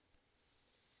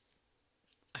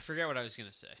forget what I was going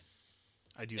to say.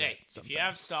 I do. Hey, that if you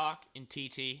have stock in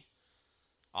TT,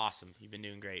 awesome, you've been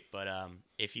doing great. But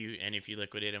if you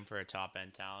liquidate him for a top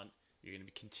end talent, you're going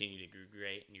to continue to do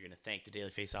great, and you're going to thank the Daily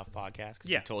Face Off podcast because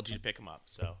we told you to pick him up.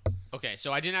 So okay,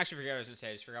 so I didn't actually forget what I was going to say.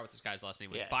 I just forgot what this guy's last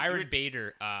name was. Yeah, Byron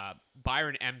Bader,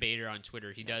 Byron M. Bader on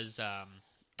Twitter. He does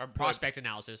prospect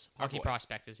analysis, hockey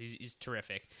prospectus. He's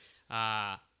terrific.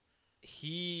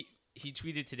 He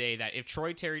tweeted today that if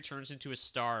Troy Terry turns into a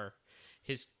star,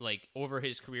 over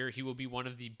his career, he will be one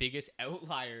of the biggest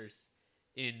outliers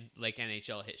in like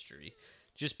NHL history,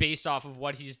 just based off of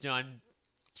what he's done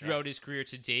throughout his career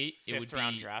to date. It would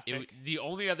round be draft pick. The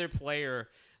only other player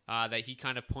that he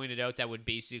kind of pointed out that would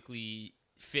basically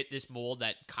fit this mold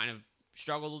that kind of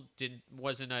struggled,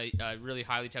 wasn't a really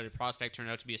highly touted prospect, turned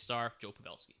out to be a star, Joe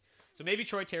Pavelski. So maybe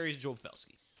Troy Terry is Joe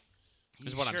Pavelski.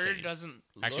 Is what I'm saying. Doesn't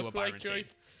actually look what Byron like said.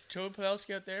 Joe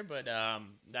Pavelski out there, but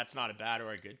that's not a bad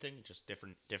or a good thing. Just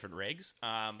different rigs.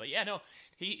 But yeah, no,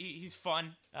 he's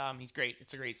fun. He's great.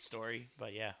 It's a great story.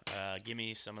 But yeah, give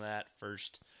me some of that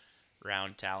first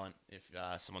round talent if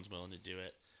someone's willing to do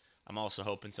it. I'm also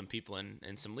hoping some people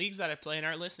in some leagues that I play in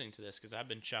aren't listening to this because I've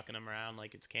been chucking them around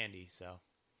like it's candy. So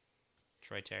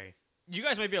Troy Terry. You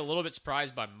guys might be a little bit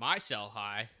surprised by my sell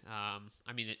high.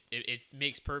 I mean, it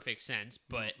makes perfect sense,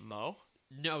 but Mo?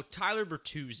 No, Tyler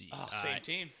Bertuzzi. Oh, same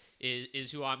team.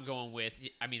 Is who I'm going with.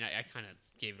 I mean, I kind of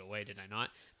gave it away, did I not?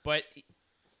 But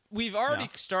we've already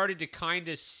started to kind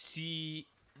of see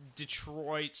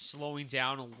Detroit slowing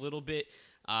down a little bit.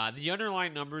 The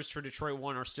underlying numbers for Detroit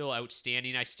 1 are still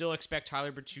outstanding. I still expect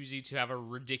Tyler Bertuzzi to have a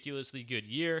ridiculously good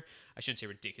year. I shouldn't say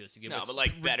ridiculously good. No, but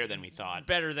like better than we thought.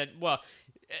 Better than, well,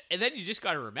 and then you just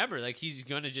got to remember, like, he's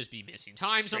going to just be missing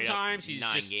time sometimes.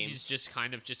 He's just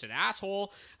kind of just an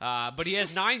asshole. But he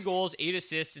has 9 goals, 8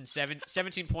 assists, and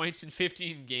 17 points in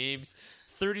 15 games.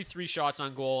 33 shots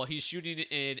on goal. He's shooting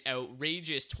an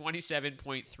outrageous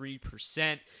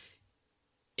 27.3%.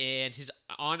 And his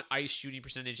on-ice shooting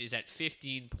percentage is at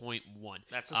 15.1.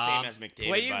 That's the same as McDavid,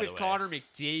 Playing by with the way. Connor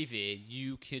McDavid,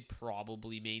 you could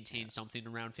probably maintain something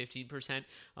around 15%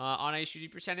 on-ice shooting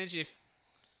percentage if,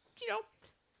 you know,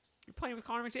 you're playing with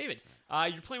Connor McDavid.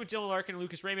 You're playing with Dylan Larkin and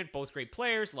Lucas Raymond, both great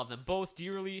players. Love them both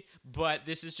dearly. But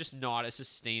this is just not a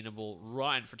sustainable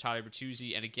run for Tyler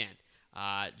Bertuzzi. And again,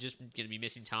 just going to be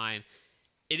missing time.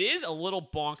 It is a little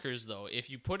bonkers, though.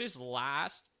 If you put his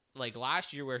last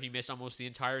year where he missed almost the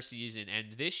entire season,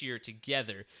 and this year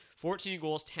together, 14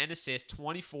 goals, 10 assists,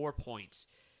 24 points,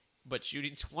 but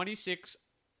shooting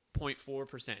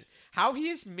 26.4%. How he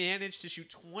has managed to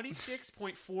shoot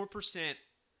 26.4%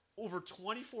 over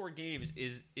 24 games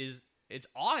is it's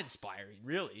awe-inspiring,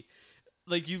 really.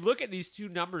 Like, you look at these two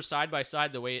numbers side by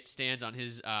side, the way it stands on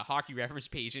his hockey reference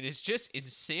page, and it's just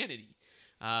insanity.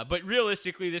 But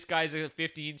realistically, this guy's a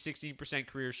 16%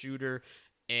 career shooter,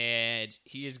 and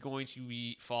he is going to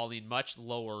be falling much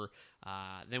lower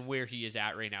than where he is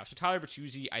at right now. So Tyler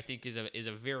Bertuzzi, I think, is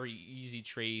a very easy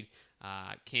trade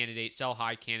candidate, sell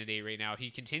high candidate right now.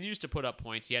 He continues to put up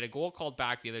points. He had a goal called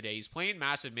back the other day. He's playing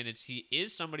massive minutes. He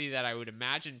is somebody that I would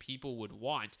imagine people would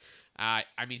want. I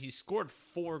mean, he scored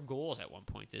 4 goals at one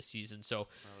point this season. So,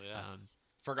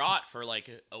 forgot for like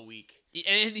a week.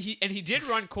 And he did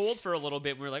run cold for a little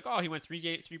bit. We were like, oh, he went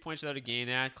 3 points without a game.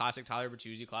 That's classic Tyler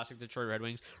Bertuzzi, classic Detroit Red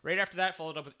Wings. Right after that,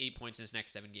 followed up with 8 points in his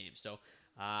next 7 games. So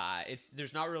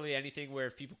there's not really anything where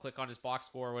if people click on his box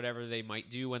score or whatever they might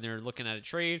do when they're looking at a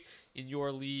trade in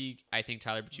your league, I think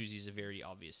Tyler Bertuzzi is a very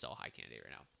obvious sell high candidate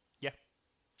right now. Yeah.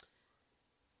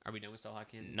 Are we done with sell high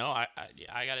candidates? No, I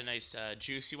got a nice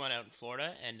juicy one out in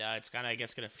Florida, and it's kind of, I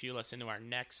guess, going to fuel us into our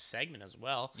next segment as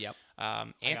well. Yep.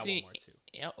 Anthony, I got one more too.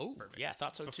 Yeah. Oh, perfect. Yeah, I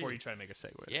thought so too. Before you try to make a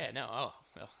segue. Yeah. No. Oh.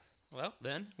 Well,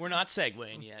 then we're not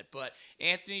segueing yet. But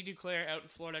Anthony Duclair out in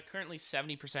Florida, currently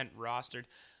 70% rostered.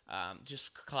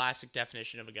 Just classic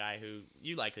definition of a guy who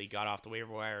you likely got off the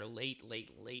waiver wire late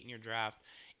in your draft.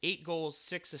 8 goals,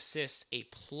 6 assists, a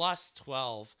plus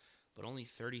 12. But only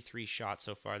 33 shots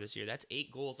so far this year. That's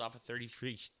 8 goals off of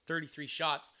 33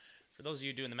 shots. For those of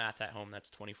you doing the math at home, that's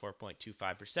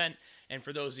 24.25%. And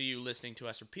for those of you listening to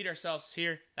us repeat ourselves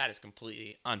here, that is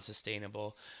completely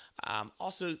unsustainable.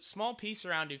 Also, small piece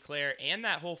around Duclair and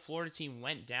that whole Florida team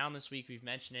went down this week. We've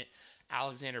mentioned it.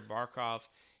 Alexander Barkov.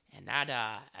 And that,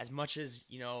 as much as,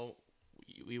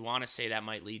 we want to say that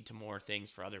might lead to more things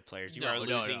for other players. You are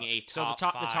losing a top So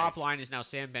the five. top line is now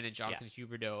Sam Bennett, Jonathan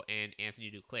Huberdeau, and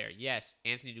Anthony Duclair. Yes,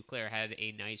 Anthony Duclair had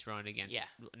a nice run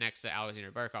next to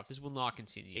Alexander Barkov. This will not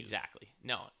continue. Exactly.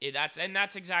 No,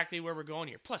 that's exactly where we're going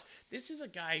here. Plus, this is a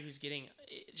guy who's getting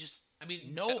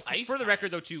no ice. For the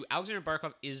record, though, too, Alexander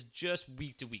Barkov is just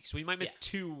week to week, so he might miss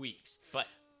 2 weeks. But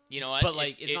you know what? But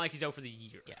it's not like he's out for the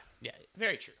year. Yeah,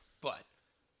 very true. But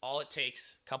all it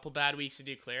takes, a couple bad weeks to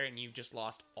Duclair, and you've just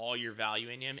lost all your value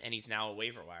in him, and he's now a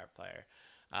waiver wire player.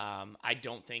 I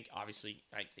don't think, obviously,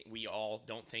 we all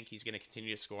don't think he's going to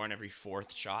continue to score on every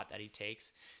 4th shot that he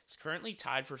takes. He's currently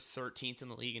tied for 13th in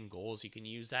the league in goals. You can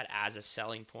use that as a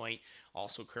selling point.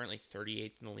 Also currently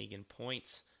 38th in the league in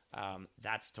points.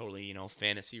 That's totally,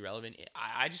 fantasy relevant.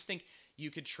 I just think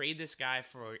you could trade this guy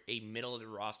for a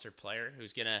middle-of-the-roster player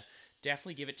who's going to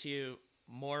definitely give it to you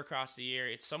more across the year.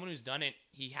 It's someone who's done it.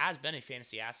 He has been a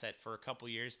fantasy asset for a couple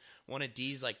years. One of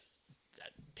D's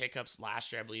pickups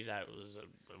last year, I believe that was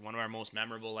one of our most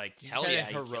memorable.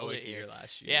 Heroic year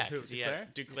last year. Yeah,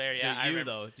 Duclair. Yeah, I remember.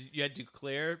 Though you had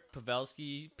Duclair,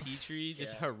 Pavelski, Petrie,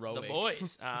 just heroic. The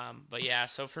boys. But yeah,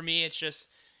 so for me, it's just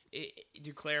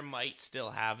Duclair might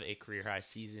still have a career high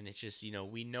season. It's just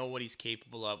we know what he's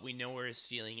capable of. We know where his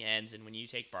ceiling ends, and when you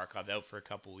take Barkov out for a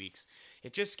couple weeks,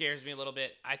 it just scares me a little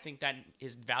bit. I think that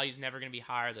his value is never going to be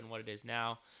higher than what it is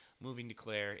now. Moving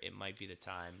Duclair, it might be the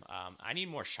time. I need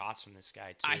more shots from this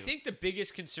guy too. I think the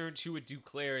biggest concern too with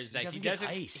Duclair is that he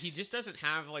just doesn't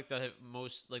have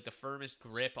the firmest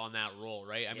grip on that role,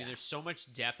 right? I mean, there's so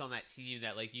much depth on that team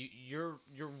that you're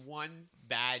one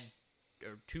bad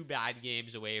or 2 bad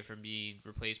games away from being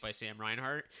replaced by Sam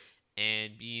Reinhart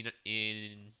and being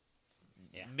in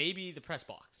maybe the press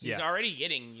box. He's already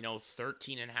getting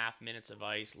 13 and a half minutes of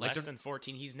ice, less than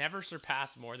 14. He's never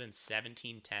surpassed more than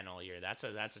 17-10 all year. That's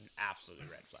an absolute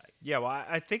red flag. Yeah, well,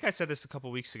 I think I said this a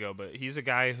couple weeks ago, but he's a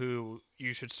guy who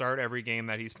you should start every game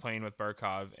that he's playing with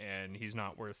Barkov, and he's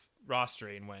not worth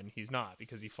rostering when he's not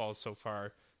because he falls so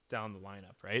far down the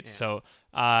lineup, right? Yeah. So,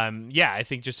 I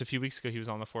think just a few weeks ago he was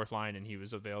on the 4th line and he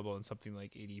was available in something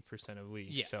like 80% of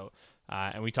leagues. Yeah. So,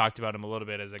 and we talked about him a little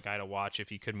bit as a guy to watch if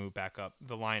he could move back up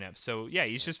the lineup. So, yeah,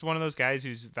 he's just one of those guys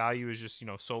whose value is just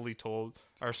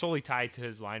solely tied to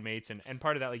his line mates, and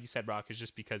part of that, like you said, Brock, is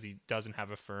just because he doesn't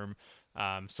have a firm,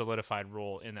 solidified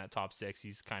role in that top 6.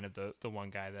 He's kind of the one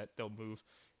guy that they'll move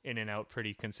in and out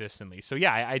pretty consistently. So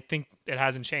yeah, I think it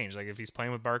hasn't changed. Like if he's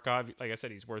playing with Barkov, like I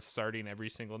said, he's worth starting every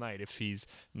single night. If he's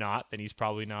not, then he's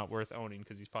probably not worth owning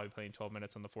because he's probably playing 12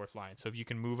 minutes on the 4th line. So if you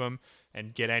can move him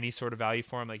and get any sort of value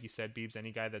for him, like you said, Beebs,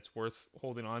 any guy that's worth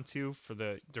holding on to for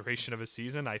the duration of a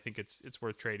season, I think it's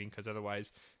worth trading because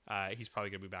otherwise he's probably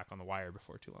going to be back on the wire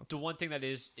before too long. The one thing that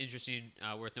is interesting,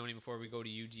 worth noting before we go to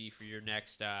UD for your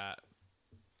next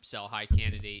sell high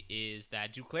candidate is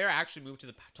that Duclair actually moved to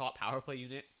the top power play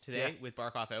unit today with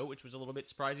Barkov out, which was a little bit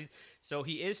surprising. So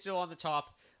he is still on the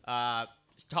top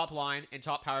top line and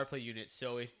top power play units.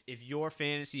 So if your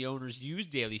fantasy owners use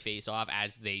daily faceoff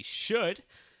as they should,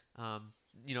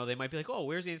 they might be like, oh,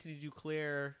 where's Anthony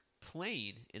Duclair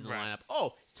playing in the lineup?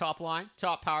 Oh, top line,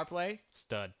 top power play,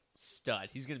 Stud.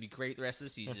 He's going to be great the rest of the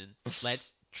season.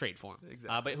 Let's trade for him.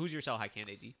 Exactly. But who's your sell high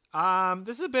candidate, D?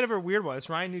 This is a bit of a weird one. It's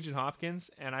Ryan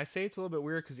Nugent-Hopkins, and I say it's a little bit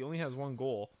weird because he only has 1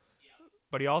 goal,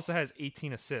 but he also has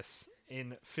 18 assists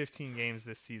in 15 games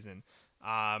this season.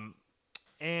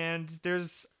 And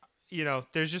there's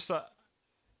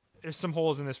some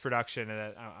holes in this production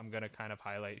that I'm going to kind of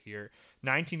highlight here.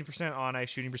 19% on-ice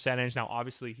shooting percentage. Now,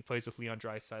 obviously, he plays with Leon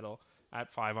Draisaitl at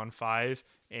 5-on-5,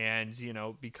 and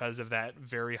because of that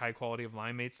very high quality of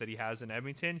line mates that he has in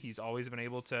Edmonton, he's always been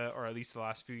able to, or at least the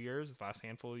last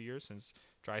handful of years since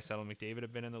Draisaitl and McDavid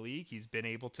have been in the league, he's been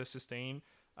able to sustain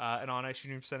an on-ice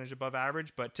shooting percentage above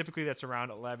average, but typically that's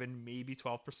around 11, maybe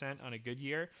 12% on a good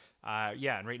year.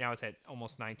 And right now it's at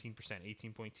almost 19%,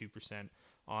 18.2%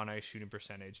 on-ice shooting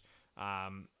percentage.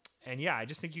 I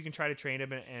just think you can try to train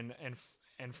him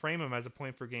and frame him as a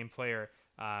point per game player.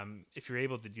 If you're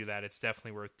able to do that, it's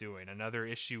definitely worth doing. Another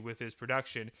issue with his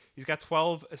production, he's got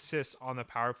 12 assists on the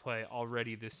power play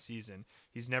already this season.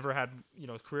 He's never had,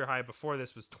 career high before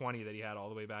this was 20 that he had all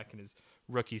the way back in his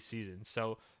rookie season.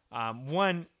 So,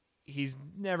 he's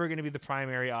never going to be the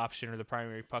primary option or the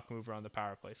primary puck mover on the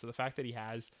power play. So the fact that he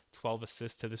has 12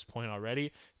 assists to this point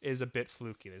already is a bit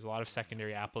fluky. There's a lot of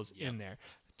secondary apples in there.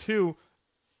 2,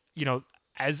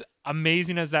 as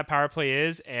amazing as that power play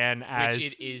is, and as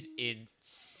which it is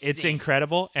insane. It's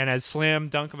incredible, and as slam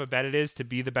dunk of a bet it is to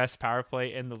be the best power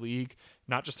play in the league,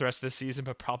 not just the rest of the season,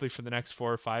 but probably for the next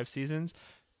 4 or 5 seasons.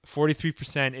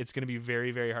 43%, it's going to be very,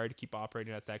 very hard to keep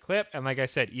operating at that clip. And like I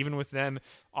said, even with them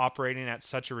operating at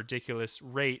such a ridiculous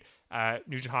rate,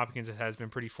 Nugent-Hopkins has been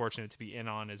pretty fortunate to be in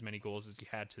on as many goals as he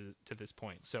had to this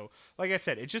point. So, like I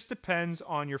said, it just depends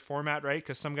on your format, right?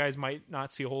 Because some guys might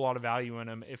not see a whole lot of value in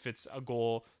him if it's a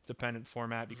goal-dependent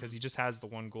format because he just has the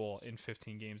 1 goal in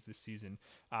 15 games this season.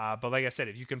 But like I said,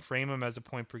 if you can frame him as a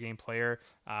point-per-game player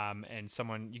and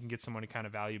you can get someone to kind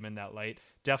of value him in that light,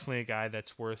 definitely a guy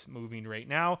that's worth moving right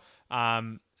now.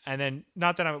 And then,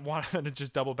 not that I want to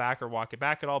just double back or walk it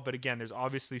back at all, but again, there's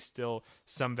obviously still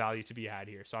some value to be had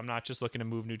here. So I'm not just looking to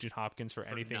move Nugent-Hopkins for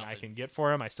anything I can get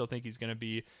for him. I still think he's going to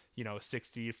be,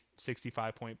 60,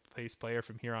 65 point pace player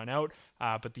from here on out.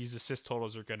 But these assist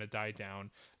totals are going to die down.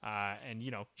 And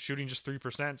shooting just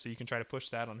 3%. So you can try to push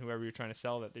that on whoever you're trying to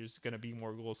sell, that there's going to be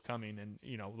more goals coming, and,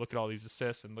 look at all these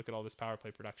assists and look at all this power play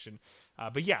production.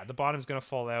 But yeah, the bottom's going to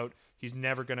fall out. He's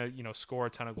never going to, score a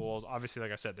ton of goals. Obviously,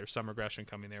 like I said, there's some regression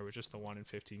coming there with just the 1 in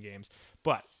 15 games.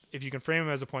 But if you can frame him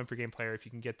as a point per game player, if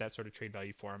you can get that sort of trade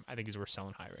value for him, I think he's worth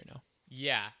selling high right now.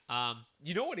 Yeah.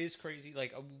 You know what is crazy?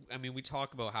 Like, we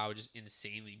talk about how just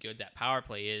insanely good that power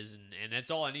play is, and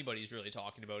that's all anybody's really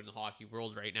talking about in the hockey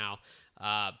world right now.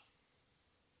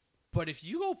 But if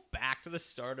you go back to the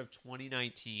start of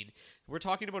 2019, we're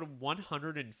talking about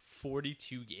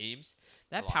 142 games.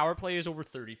 That power play is over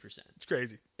 30%. It's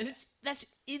crazy. And that's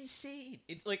insane.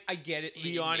 I get it.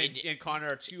 Leon and Connor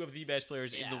are 2 of the best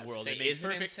players in the world. It makes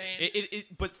perfect. Insane?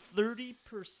 But 30%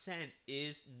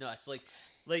 is nuts.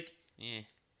 Alex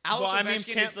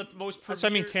Ovechkin is the most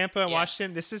premier. So Tampa and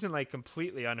Washington, this isn't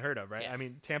completely unheard of, right? Yeah.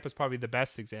 Tampa's probably the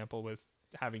best example with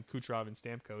having Kucherov and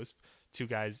Stamkos, 2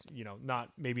 guys,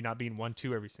 maybe not being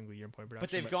 1-2 every single year in point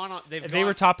production. But they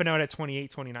were topping out at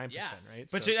 28, 29%, right?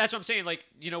 But so that's what I'm saying.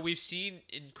 We've seen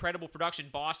incredible production.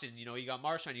 Boston, you got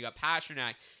Marchand, you got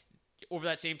Pasternak. Over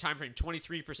that same time frame,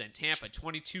 23%. Tampa,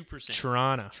 22%.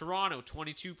 Toronto,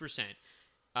 22%.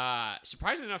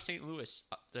 Surprisingly enough, St. Louis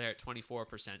up there at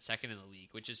 24%, second in the league,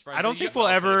 which is surprising. I don't think we'll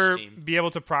ever be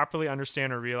able to properly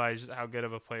understand or realize how good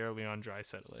of a player Leon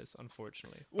Draisaitl is,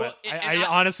 unfortunately. But I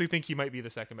honestly think he might be the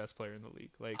second best player in the league.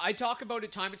 I talk about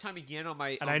it time and time again on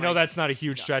my. And I know that's not a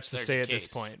huge stretch to say at this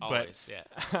point, always,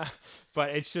 but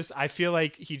it's just I feel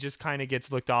like he just kind of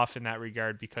gets looked off in that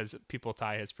regard because people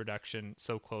tie his production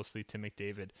so closely to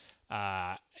McDavid,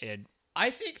 and. I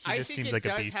think it like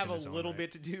does have a little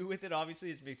bit to do with it.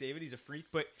 Obviously, it's McDavid; he's a freak.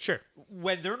 But sure,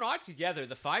 when they're not together,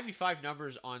 the 5v5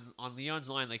 numbers on Leon's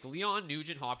line, like Leon,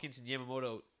 Nugent, Hopkins, and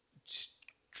Yamamoto,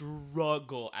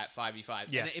 struggle at 5v5.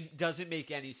 Yeah, and it doesn't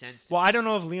make any sense. Well, I don't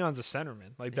know if Leon's a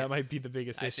centerman. That might be the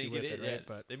biggest issue with it, right?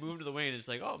 But they move him to the wing, and it's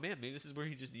like, oh man, maybe this is where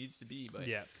he just needs to be. But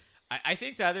yeah. I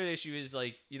think the other issue is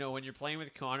like, you know, when you're playing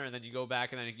with Connor and then you go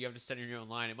back and then you have to center your own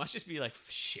line, it must just be like,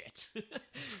 shit.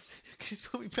 Just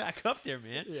put me back up there,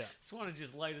 man. Yeah. Just want to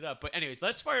just light it up. But anyways,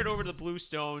 let's fire it over to the Blue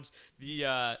Stones,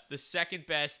 the second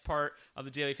best part of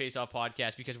the Daily Faceoff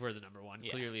podcast, because we're the number one.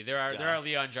 Yeah. Clearly, they're our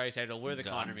Leon Draisaitl. We're the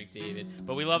Connor McDavid,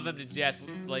 but we love them to death.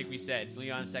 Like we said,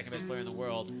 Leon's second best player in the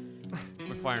world.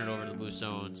 We're firing it over to the Blue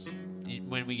Stones.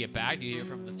 When we get back, you hear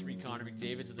from the 3 Connor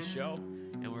McDavids of the show,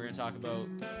 and we're going to talk about,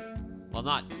 well,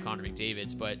 not Connor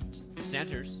McDavids, but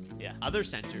centers. Yeah, other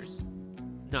centers.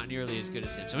 Not nearly as good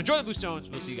as him. So enjoy the Blue Stones.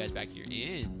 We'll see you guys back here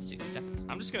in 60 seconds.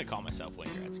 I'm just going to call myself Wayne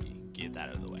Gretzky. Get that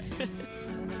out of the way. Been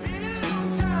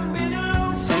a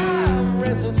long time.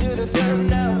 Wrestled to the dirt,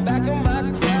 now I'm back on my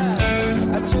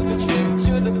grind. I took a trip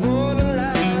to the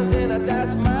borderlines and I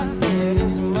dashed my head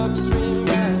in some upstream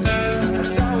rhyme. I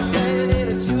saw a man in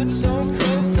a two-tone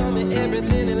coat, told me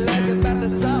everything he liked about the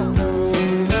South Zone.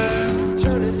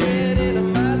 Turned his head into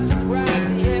my surprise,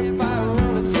 he had fire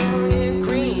on his tongue and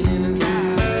green in his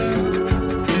eyes.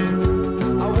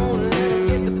 I won't let him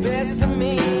get the best of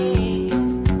me.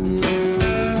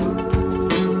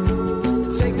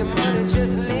 Take the money,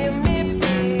 just leave me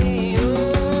be.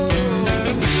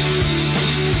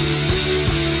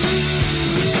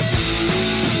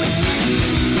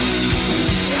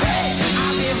 Hey,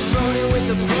 I've been rolling with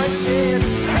the punches.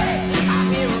 Hey,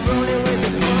 I've been rolling with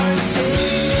the punches.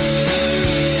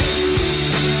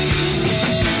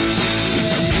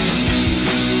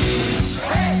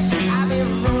 Hey, I've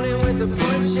been rolling with the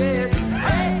punches.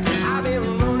 Hey, I've been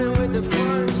rolling with the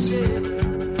punches.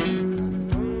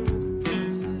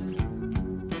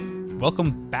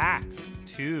 Welcome back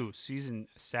to season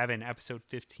 7, episode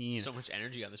 15 So much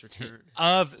energy on this return.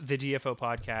 of the DFO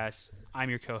podcast. I'm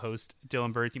your co-host,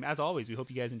 Dylan Bertheum. As always, we hope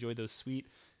you guys enjoyed those sweet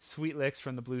licks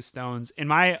from the Blue Stones. In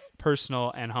my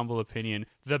personal and humble opinion,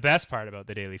 the best part about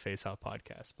the Daily Faceoff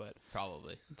podcast, but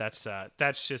Probably. that's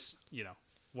just, you know,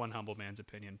 one humble man's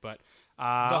opinion. But The we're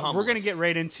going to humblest. get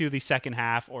right into the second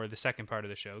half, or the second part of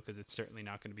the show, because it's certainly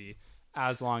not going to be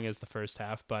as long as the first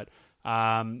half. But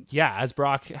yeah, as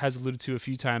Brock has alluded to a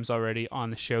few times already on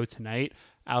the show tonight,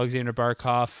 Alexander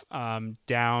Barkov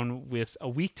down with a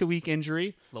week-to-week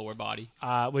injury, Lower body.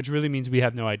 which really means we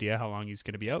have no idea how long he's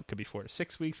going to be out. Could be 4 to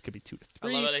 6 weeks, could be 2 to I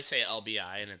 3. love how they say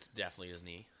LBI, and it's definitely his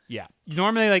knee. Yeah.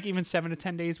 Normally, like, even 7 to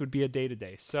 10 days would be a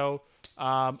day-to-day. So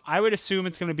I would assume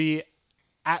it's going to be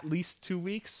at least 2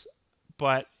 weeks.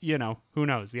 But, you know, who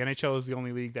knows? The NHL is the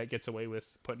only league that gets away with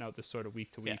putting out this sort of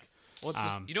week-to-week. Well, it's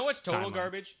just, you know what's total timeline.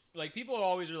 garbage? Like, people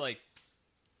always are like,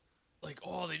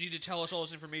 oh, they need to tell us all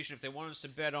this information if they want us to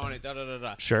bet on it,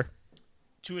 da-da-da-da. Sure.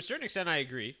 To a certain extent, I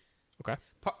agree. Okay.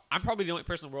 I'm probably the only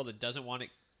person in the world that doesn't want it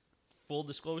full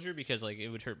disclosure because, like, it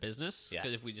would hurt business. Yeah.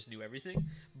 Because if we just knew everything.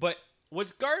 But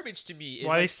what's garbage to me is,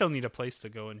 Well, they like, still need a place to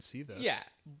go and see that. yeah,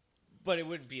 but it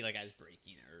wouldn't be, like, as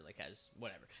breaking or, like, as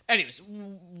whatever. Anyways,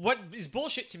 what is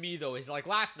bullshit to me, though, is, like,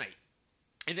 last night,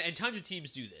 and tons of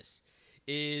teams do this,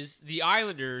 is the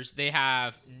Islanders, they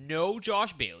have no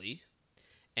Josh Bailey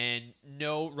and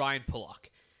no Ryan Pulock.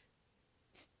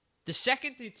 The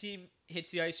second the team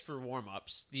hits the ice for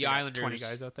warm-ups, the Islanders... 20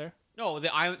 guys out there? but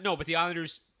the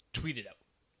Islanders tweeted out.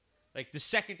 Like, the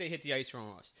second they hit the ice for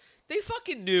warm-ups. They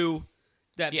fucking knew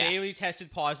that Yeah. Bailey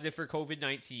tested positive for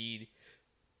COVID-19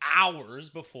 hours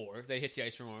before they hit the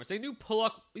ice for warm-ups. They knew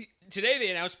Pulock... Today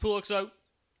they announced Pulock's out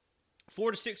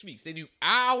 4 to 6 weeks. They knew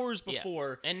hours Yeah.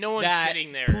 before And no one's that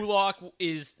sitting there. Pulock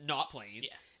is not playing. Yeah.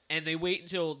 And they wait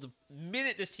until the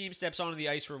minute this team steps onto the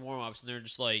ice for warm-ups, and they're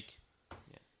just like,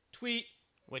 tweet,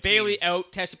 Which Bailey means-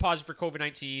 out, tested positive for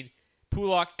COVID-19,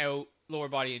 Pulock out, lower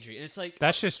body injury. And it's like...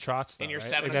 That's just Trotz, though, And your right?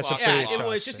 7 Like, that's a o'clock very slot. well,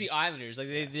 Trotz it's just thing. the Islanders. Like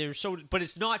they're so... But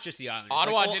it's not just the Islanders.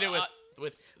 Ottawa Like, did it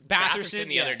with Batherson, Batherson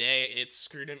the yeah. other day. It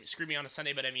screwed me on a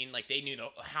Sunday, but I mean, like, they knew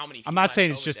how many. I'm people not had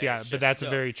saying it's COVID just the there. Islanders, It's but that's just-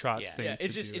 a very Trotz yeah. thing. Yeah,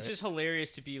 it's to just do, it's right? just hilarious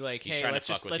to be like, He's hey, trying to let's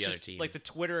fuck just with let's the other just team. like the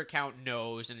Twitter account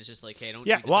knows, and it's just like, hey, don't.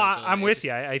 Yeah, tweet this well, out until I'm the with ice.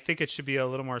 you. I think it should be a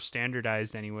little more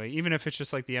standardized anyway. Even if it's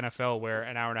just like the NFL, where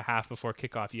an hour and a half before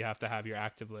kickoff, you have to have your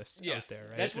active list out there,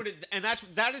 right? That's what it, and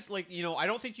that is like, you know, I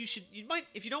don't think you should. You might,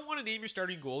 if you don't want to name your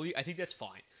starting goalie, I think that's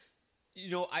fine. You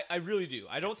know, I really do.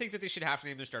 I don't think that they should have to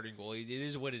name their starting goalie. It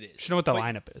is what it is. You should know what the But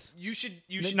lineup is. You should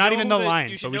Not know even who the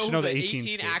lines, you should but we should know who the the 18 18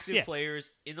 skills. active Yeah. players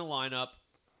in the lineup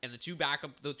and the two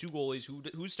goalies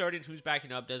who's starting, who's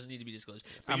backing up doesn't need to be disclosed.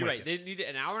 But I'm you're with right. They need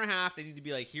an hour and a half. They need to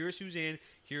be like, here's who's in,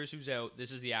 here's who's out.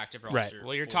 This is the active Right. roster.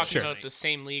 Well, you're for talking tonight. about the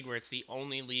same league where it's the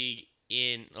only league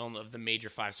in of the major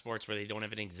 5 sports where they don't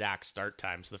have an exact start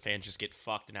time, so the fans just get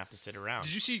fucked and have to sit around.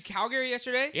 Did you see Calgary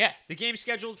yesterday? Yeah. The game's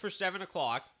scheduled for 7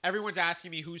 o'clock. Everyone's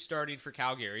asking me who's starting for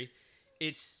Calgary.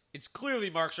 It's clearly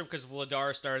Markstrom because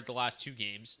Vladar started the last 2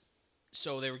 games.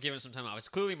 so they were given some time off. It's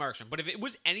clearly Markstrom. But if it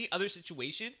was any other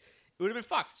situation, it would have been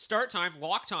fucked. Start time,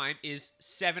 lock time is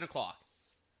 7 o'clock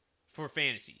for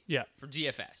fantasy. Yeah. For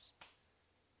DFS.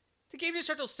 The game didn't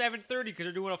start till 7:30 because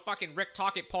they're doing a fucking Rick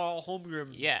Tocchet, Paul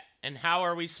Holmgren. Yeah, and how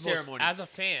are we supposed, ceremony. as a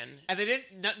fan? And they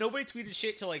didn't. Nobody tweeted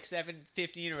shit till like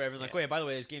 7:15 or whatever. Like, wait, by the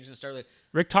way, this game's gonna start late.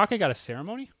 Rick Tocchet got a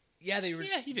ceremony? Yeah, they were.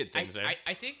 Yeah, he did things there.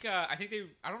 I think they.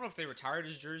 I don't know if they retired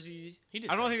his jersey. He did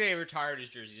I don't things. think they retired his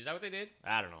jersey. Is that what they did?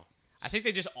 I don't know. I think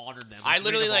they just honored them. I Ring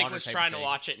literally of Honor was type trying to thing.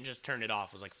 watch it and just turned it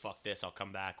off. Was like, fuck this, I'll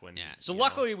come back when. Yeah. So you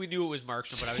luckily we knew it was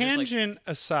Markstrom, but I was just like, Tangent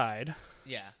aside,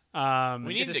 yeah. We Let's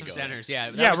need get to to some go centers.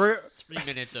 Yeah. Yeah, was we're 3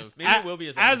 minutes of maybe it will be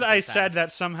as long as the I first said half.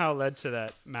 that somehow led to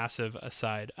that massive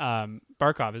aside.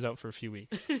 Barkov is out for a few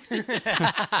weeks. And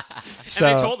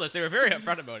they told us they were very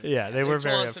upfront about it. Yeah, they were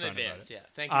very told us in upfront about advance. it. Yeah,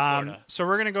 thank you, Florida. So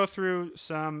we're gonna go through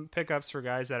some pickups for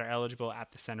guys that are eligible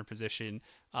at the center position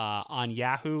on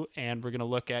Yahoo, and we're gonna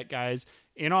look at guys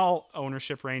in all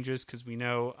ownership ranges because we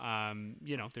know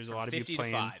there's a lot of you 50 to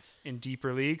playing 5. in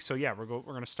deeper leagues. So yeah, we're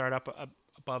gonna start up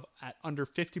above at under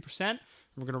 50%.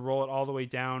 We're gonna roll it all the way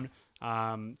down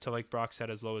to, like Brock said,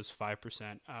 as low as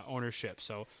 5% ownership.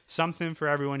 So something for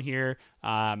everyone here.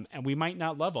 And we might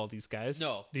not love all these guys.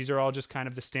 No. These are all just kind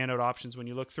of the standout options when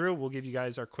you look through. We'll give you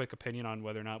guys our quick opinion on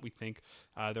whether or not we think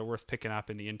they're worth picking up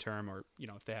in the interim or,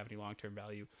 if they have any long-term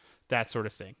value, that sort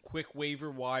of thing. Quick waiver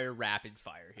wire rapid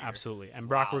fire here. Absolutely. And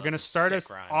Brock, Wow, we're going to that's a start sick us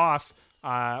rhyme. off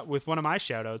with one of my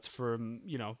shout-outs from,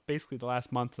 basically the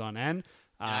last month on end.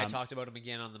 And I talked about him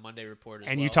again on the Monday report as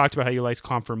well. And you talked about how you liked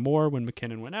Comfer more when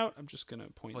McKinnon went out. I'm just going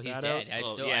to point Well, that he's out. dead.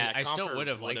 I still Comfort would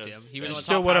have liked would've- him. He was You on the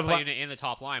still top would power have play li- unit in the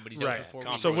top line, but he's Right. out for 4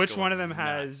 Comfort weeks. So was which going one of them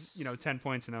nuts. has, 10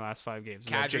 points in their last 5 games?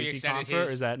 Is that Kadri JT extended Compher or his-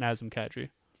 is that Nazem Kadri?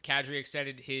 Kadri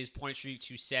extended his point streak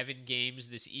to 7 games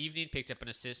this evening, picked up an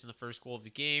assist in the first goal of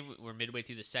the game. We're midway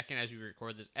through the second as we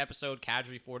record this episode.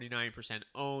 Kadri 49%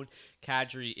 owned.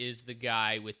 Kadri is the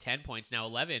guy with 10 points, now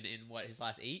 11 in his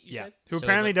last 8, you said? Who So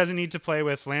apparently the- doesn't need to play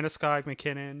with Landeskog,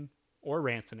 McKinnon, or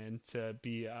Rantanen to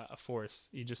be a force.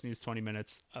 He just needs 20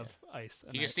 minutes of ice.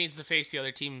 He just needs to face the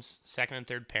other team's second and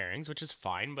third pairings, which is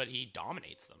fine, but he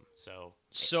dominates them. So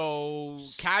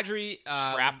Kadri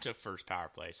strapped to first power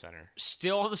play center.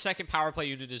 still on the second power play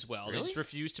unit as well. They Really? just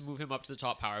refused to move him up to the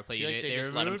top power play I feel like unit. they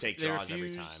just let him removed- take they draws every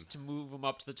refused time. to move him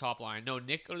up to the top line. No,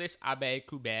 Nicolas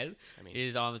Abe-Kubel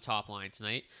is on the top line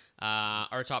tonight.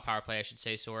 Or top power play, I should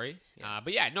say, sorry.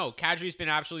 But yeah, no, Kadri's been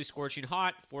absolutely scorching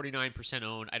hot, 49%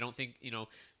 owned. I don't think,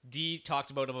 D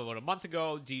talked about him about a month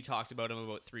ago. D talked about him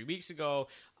about 3 weeks ago.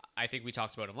 I think we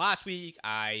talked about him last week.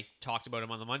 I talked about him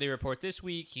on the Monday report this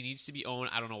week. He needs to be owned.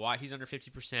 I don't know why he's under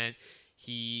 50%.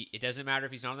 It doesn't matter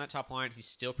if he's not on that top line. He's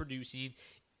still producing.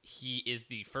 He is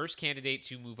the first candidate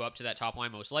to move up to that top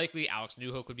line, most likely. Alex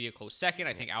Newhook would be a close second.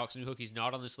 I think Alex Newhook, he's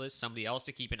not on this list. Somebody else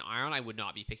to keep an eye on. I would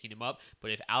not be picking him up.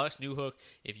 But if Alex Newhook,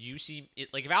 if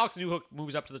Alex Newhook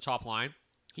moves up to the top line,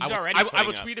 He's I will, already I will putting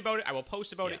up. tweet about it. I will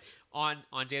post about it on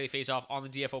Daily Faceoff on the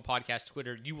DFO podcast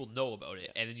Twitter. You will know about it,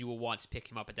 and then you will want to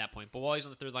pick him up at that point. But while he's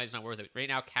on the third line, it's not worth it. Right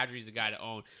now, Kadri's the guy to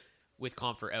own with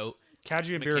Comfort out.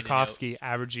 Kadri and McKinnon Burakovsky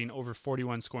averaging over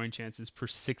 41 scoring chances per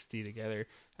 60 together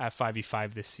at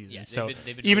 5v5 this season. Yeah, so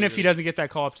they've been even really, if he really doesn't get that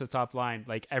call up to the top line,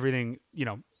 like everything,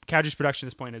 Kadri's production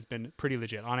at this point has been pretty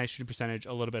legit. On ice shooting percentage,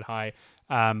 a little bit high.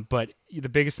 But the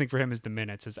biggest thing for him is the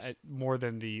minutes, is more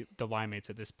than the line mates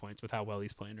at this point with how well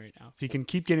he's playing right now. If he can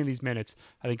keep getting these minutes,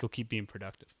 I think he'll keep being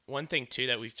productive. One thing, too,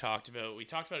 that we talked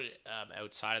about it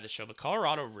outside of the show, but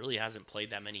Colorado really hasn't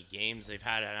played that many games. They've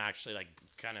had an actually,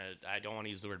 I don't want to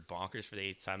use the word bonkers for the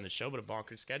 8th time in the show, but a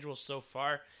bonkers schedule so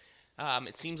far.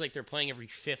 It seems like they're playing every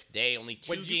 5th day, only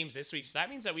 2 games this week. So that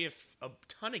means that we have a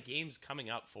ton of games coming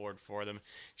up forward for them.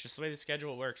 It's just the way the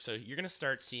schedule works. So you're going to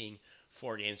start seeing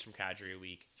 4 games from Kadri a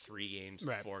week, 3 games,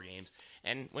 4 games.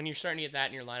 And when you're starting to get that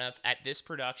in your lineup, at this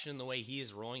production, the way he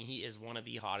is rolling, he is one of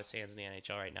the hottest hands in the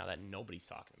NHL right now that nobody's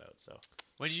talking about. So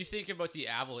when you think about the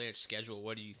Avalanche schedule,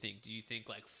 what do you think? Do you think,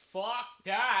 fuck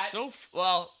that?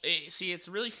 It's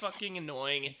really fucking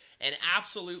annoying and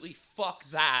absolutely fuck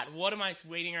that. What am I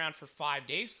waiting around for 5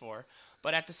 days for?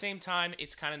 But at the same time,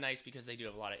 it's kind of nice because they do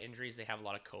have a lot of injuries. They have a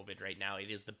lot of COVID right now. It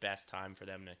is the best time for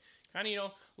them to kind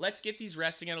of, let's get these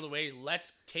resting out of the way.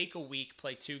 Let's take a week,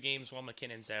 play 2 games while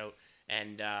McKinnon's out.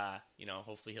 And,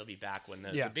 hopefully he'll be back when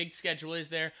the big schedule is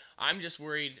there. I'm just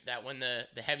worried that when the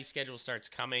heavy schedule starts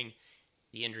coming,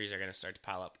 the injuries are going to start to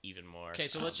pile up even more. Okay,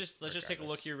 so let's just take a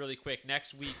look here really quick.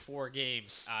 Next week, 4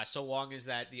 games. So long as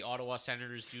that the Ottawa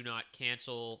Senators do not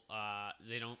cancel,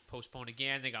 they don't postpone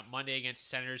again. They got Monday against the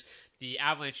Senators. The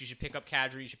Avalanche, you should pick up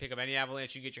Kadri. You should pick up any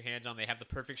Avalanche you can get your hands on. They have the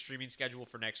perfect streaming schedule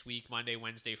for next week, Monday,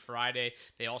 Wednesday, Friday.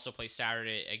 They also play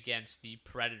Saturday against the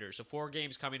Predators. So 4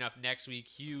 games coming up next week.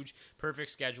 Huge, perfect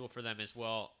schedule for them as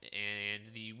well.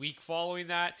 And the week following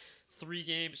that, 3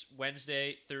 games,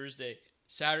 Wednesday, Thursday,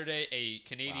 Saturday, a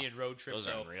Canadian road trip. Those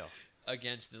are unreal.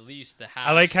 Against the Leafs, the Habs.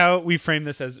 I like how we framed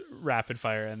this as rapid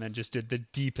fire and then just did the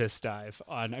deepest dive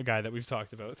on a guy that we've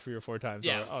talked about 3 or 4 times.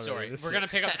 Yeah, already sorry. this We're year. going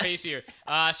to pick up the pace here.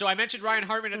 So I mentioned Ryan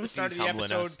Hartman at the start He's of the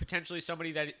humbling episode, us. potentially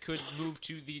somebody that could move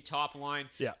to the top line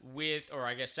with, or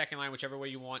I guess second line, whichever way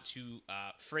you want to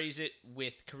phrase it,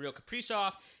 with Kirill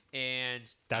Kaprizov. And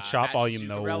that shot Mats volume,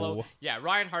 Zuccarello. though. Yeah,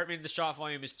 Ryan Hartman, the shot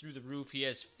volume is through the roof. He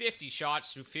has 50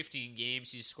 shots through 15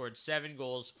 games. He's scored 7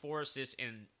 goals, 4 assists,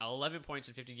 and 11 points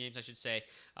in 15 games, I should say.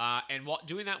 And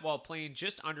doing that while playing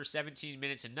just under 17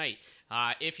 minutes a night.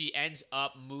 If he ends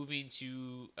up moving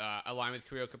to align with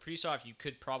Kirill Kaprizov, you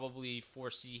could probably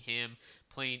foresee him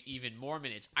playing even more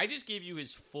minutes. I just gave you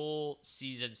his full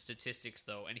season statistics,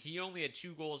 though, and he only had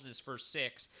 2 goals in his first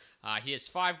 6. He has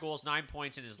 5 goals, 9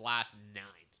 points in his last 9.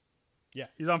 Yeah,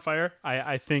 he's on fire.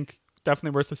 I think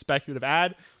definitely worth a speculative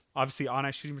ad. Obviously,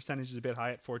 on-ice shooting percentage is a bit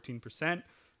high at 14%.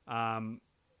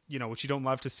 Which you don't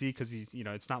love to see because he's,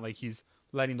 it's not like he's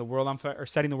letting the world on fire or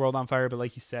setting the world on fire. But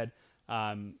like you said,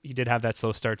 he did have that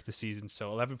slow start to the season.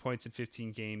 So 11 points in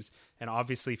 15 games. And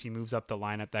obviously, if he moves up the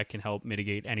lineup, that can help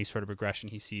mitigate any sort of regression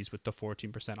he sees with the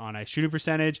 14% on-ice shooting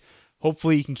percentage.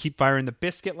 Hopefully, he can keep firing the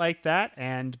biscuit like that.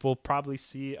 And we'll probably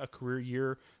see a career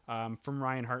year from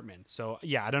Ryan Hartman. So,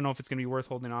 yeah, I don't know if it's going to be worth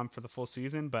holding on for the full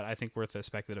season, but I think worth a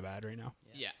speculative ad right now.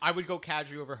 Yeah, I would go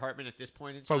Kadri over Hartman at this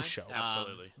point in time. Oh, sure.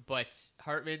 Absolutely. But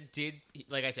Hartman did,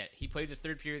 like I said, he played the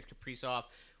third period with Kaprizov.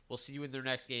 We'll see you in their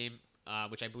next game,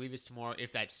 which I believe is tomorrow,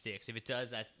 if that sticks. If it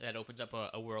does, that opens up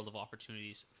a world of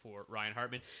opportunities for Ryan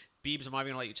Hartman. Beebs, I'm not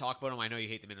even going to let you talk about him. I know you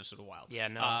hate the Minnesota Wild. Yeah,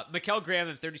 no. Mikael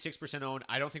Granlund, 36% owned.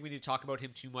 I don't think we need to talk about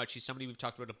him too much. He's somebody we've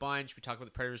talked about a bunch. We talked about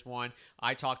the Predators one.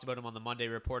 I talked about him on the Monday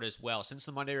Report as well. Since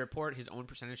the Monday Report, his own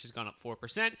percentage has gone up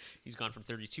 4%. He's gone from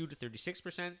 32 to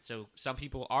 36%. So some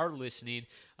people are listening.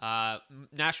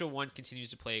 Nashville one continues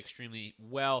to play extremely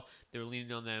well. They're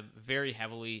leaning on them very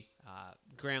heavily.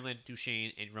 Granlund,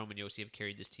 Duchesne, and Roman Josi have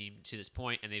carried this team to this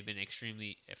point, and they've been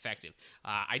extremely effective.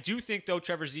 I do think, though,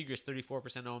 Trevor Zegras,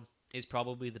 34% owned, is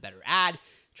probably the better ad.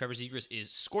 Trevor Zegras is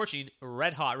scorching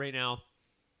red hot right now.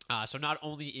 So not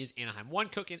only is Anaheim 1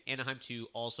 cooking, Anaheim 2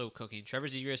 also cooking. Trevor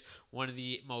Zegras, one of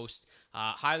the most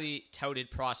highly touted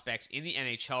prospects in the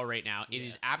NHL right now. It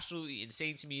is absolutely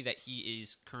insane to me that he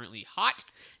is currently hot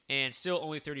and still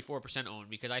only 34% owned,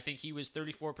 because I think he was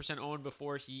 34% owned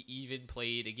before he even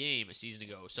played a game a season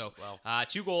ago. So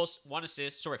 4 goals, 1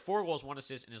 assist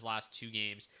in his last 2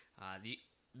 games. The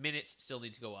minutes still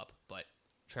need to go up, but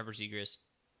Trevor Zegras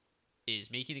is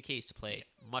making a case to play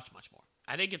much, much more.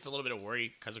 I think it's a little bit of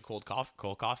worry because of Cole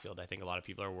Caulfield. I think a lot of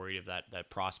people are worried of that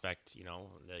prospect.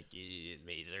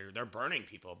 They're burning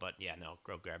people. But yeah, no,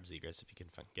 go grab Zegras if you can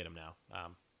get him now.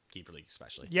 Keeper league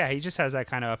especially. Yeah, he just has that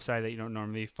kind of upside that you don't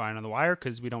normally find on the wire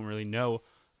because we don't really know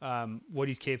what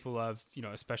he's capable of,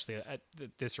 especially at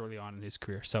this early on in his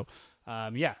career. So,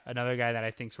 another guy that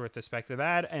I think is worth the speculative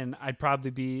ad, and I'd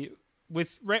probably be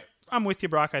I'm with you,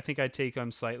 Brock. I think I'd take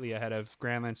him slightly ahead of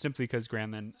Granlund simply because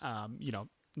Granlund,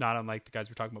 not unlike the guys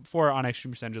we were talking about before, on ice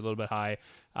shooting percentage a little bit high.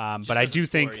 But I do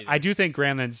think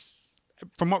Granlund's,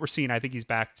 from what we're seeing, I think he's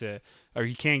back to, or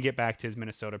he can get back to his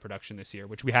Minnesota production this year,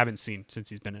 which we haven't seen since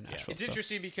he's been in Nashville. It's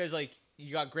interesting because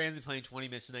you got Granlund playing 20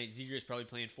 minutes a night. Zegras probably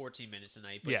playing 14 minutes a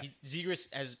night. But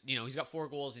Zegras has, he's got 4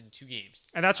 goals in 2 games.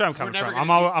 And that's where I'm coming from.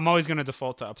 I'm always going to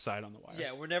default to upside on the wire.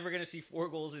 Yeah, we're never going to see 4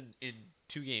 goals in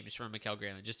 2 games from Mikael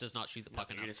Granlund. Just does not shoot the puck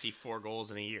enough. You're going to see 4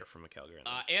 goals in a year from Mikael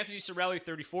Granlund. Anthony Cirelli,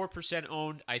 34%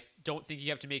 owned. I don't think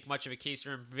you have to make much of a case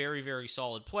for him. Very, very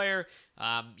solid player.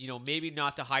 Maybe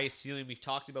not the highest ceiling. We've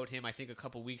talked about him, I think, a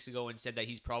couple weeks ago and said that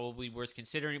he's probably worth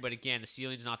considering. But again, the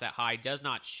ceiling's not that high. Does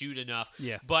not shoot enough.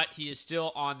 Yeah. But he is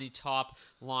still on the top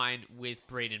line with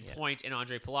Braden Point and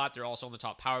Andre Palat. They're also on the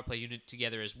top power play unit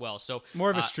together as well. So more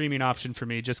of a streaming option for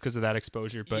me just because of that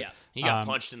exposure. But he got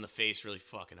punched in the face really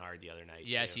fucking hard the other night.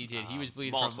 Yes, too. He did. He was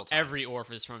bleeding from times. every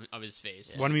orifice of his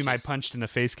face. One of me might punched in the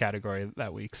face category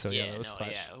that week. So that was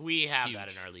clutch. Yeah, we have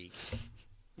that in our league.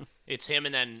 It's him,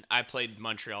 and then I played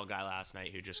Montreal guy last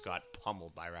night who just got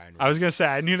pummeled by Ryan Reeves. I was gonna say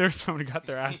I knew there was someone who got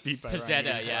their ass beat by Pizzetta,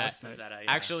 Ryan Reeves Pizzetta, yeah.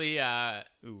 Actually,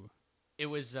 it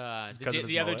was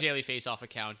the other Daily Face-Off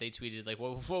account. They tweeted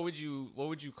what would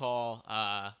you call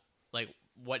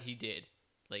what he did,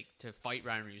 like to fight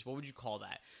Ryan Reeves, what would you call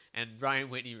that? And Ryan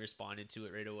Whitney responded to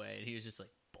it right away, and he was just like,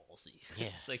 ballsy. Yeah.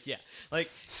 It's like, yeah, like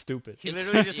Stupid. he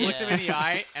literally just looked him in the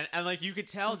eye, and like you could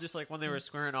tell, just like when they were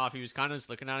squaring off, he was kind of just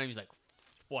looking at him. He was like,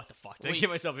 what the fuck did I get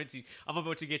myself into? I'm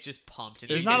about to get just pumped. And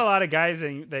There's not a lot of guys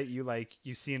that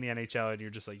you see in the NHL and you're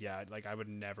just like, yeah, like I would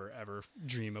never ever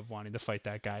dream of wanting to fight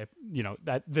that guy. You know,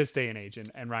 that this day and age,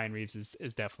 and Ryan Reeves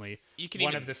is definitely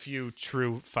one of the few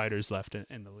true fighters left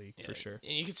in the league for sure.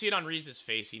 And you can see it on Reeves'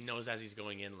 face. He knows as he's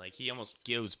going in, like he almost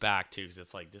gives back too, because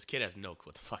it's like this kid has no clue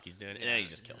what the fuck he's doing, and then he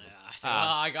just kills him. I said,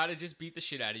 I gotta just beat the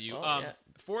shit out of you.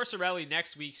 For Cirelli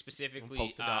next week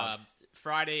specifically.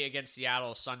 Friday against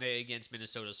Seattle, Sunday against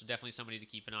Minnesota. So definitely somebody to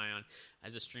keep an eye on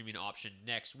as a streaming option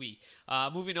next week.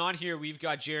 Moving on here, we've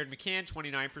got Jared McCann,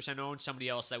 29% owned. Somebody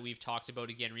else that we've talked about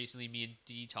again recently. Me and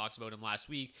Dee talked about him last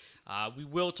week. We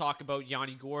will talk about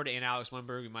Yanni Gourde and Alex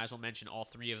Wenberg. We might as well mention all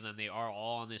three of them. They are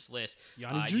all on this list.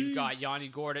 You've got Yanni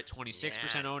Gourde at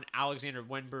 26% owned, Alexander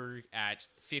Wenberg at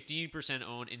 15%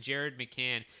 owned, and Jared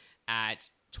McCann at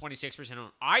 26%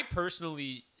 owned. I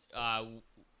personally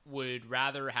would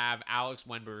rather have Alex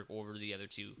Wenberg over the other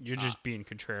two. You're just being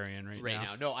contrarian right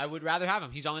now. No, I would rather have him.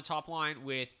 He's on the top line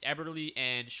with Eberle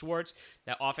and Schwartz.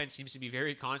 That offense seems to be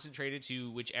very concentrated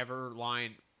to whichever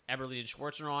line Eberle and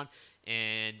Schwartz are on.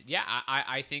 And yeah,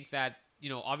 I think that, you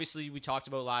know, obviously we talked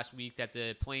about last week that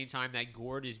the playing time that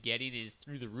Gourde is getting is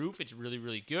through the roof. It's really,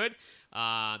 really good.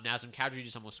 Nazem Kadri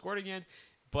just almost scored again.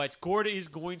 But Gourde is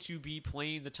going to be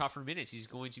playing the tougher minutes. He's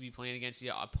going to be playing against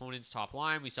the opponent's top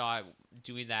line. We saw it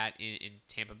doing that in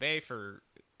Tampa Bay for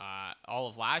all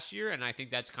of last year, and I think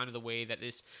that's kind of the way that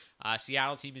this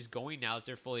Seattle team is going now that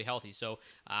they're fully healthy. So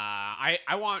I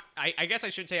guess I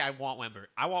shouldn't say I want Wenberg.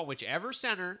 I want whichever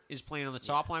center is playing on the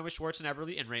top line with Schwartz and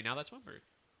Eberle, and right now that's Wenberg.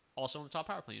 Also on the top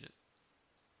power play unit.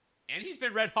 And he's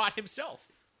been red hot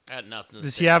himself. Nothing.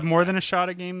 Does he have more than a shot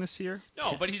a game this year?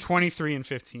 No, but he's 23 in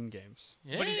 15 games.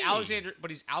 Hey. But he's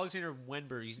Alexander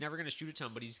Wenberg. He's never going to shoot a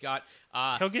ton, but he's got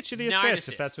he'll get you the assists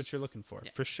if that's what you're looking for,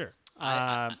 for sure.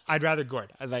 I'd rather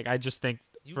Gourde. I just think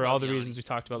for all the reasons we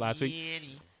talked about last week.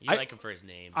 You like him for his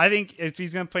name. I think if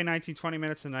he's going to play 19, 20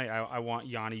 minutes a night, I want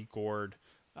Yanni Gourde.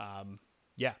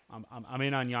 Yeah, I'm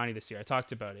in on Yanni this year. I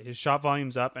talked about it. His shot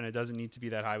volume's up, and it doesn't need to be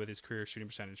that high with his career shooting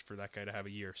percentage for that guy to have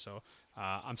a year. So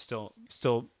I'm still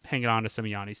hanging on to some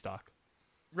Yanni stock.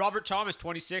 Robert Thomas,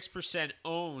 26%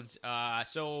 owned.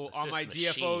 So on my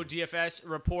DFO, DFS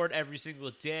report every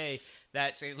single day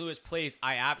that St. Louis plays,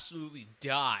 I absolutely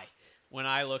die when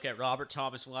I look at Robert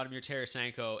Thomas, Vladimir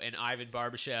Tarasenko, and Ivan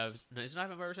Barbashev. No, is it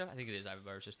Ivan Barbashev? I think it is Ivan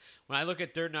Barbashev. When I look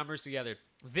at their numbers together,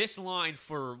 this line,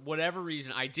 for whatever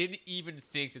reason, I didn't even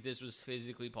think that this was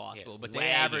physically possible, but they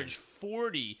average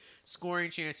 40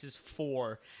 scoring chances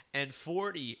for and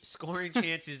 40 scoring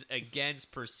chances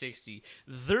against per 60.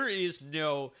 There is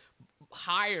no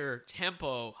higher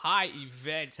tempo, high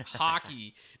event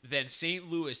hockey than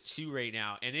St. Louis 2 right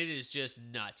now, and it is just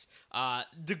nuts.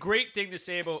 The great thing to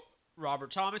say about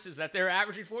Robert Thomas is that they're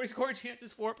averaging 40 scoring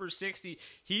chances for per 60.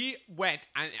 He went,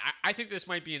 I think this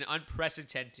might be an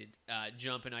unprecedented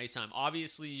jump in ice time.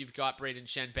 Obviously, you've got Braden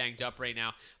Shen banged up right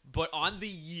now, but on the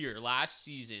year, last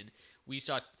season, we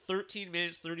saw 13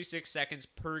 minutes, 36 seconds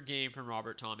per game from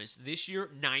Robert Thomas. This year,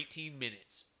 19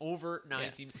 minutes. Over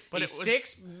 19. Yeah. But it was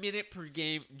 6 minute per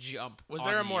game jump. Was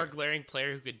there a more glaring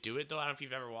player who could do it, though? I don't know if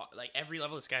you've ever watched. Like, every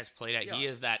level this guy's played at, he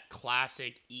is that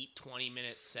classic eat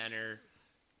 20-minute center,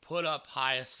 put up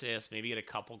high assists, maybe get a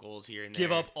couple goals here and there.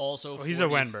 Give up also. Well, he's a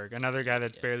Wenberg, another guy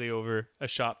that's barely over a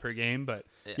shot per game. But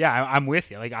I'm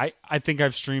with you. Like I think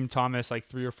I've streamed Thomas like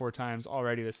 3 or 4 times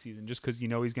already this season, just because he's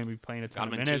going to be playing a ton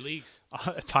of minutes. 2 leagues.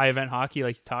 It's high event hockey,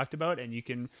 like you talked about, and you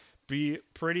can be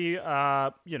pretty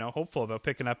hopeful about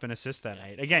picking up an assist that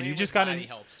night. Again, you just got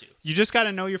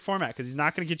to know your format, because he's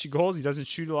not going to get you goals. He doesn't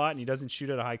shoot a lot, and he doesn't shoot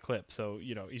at a high clip. So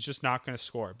he's just not going to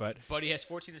score. But he has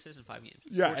 14 assists in 5 games.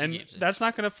 Yeah, and that's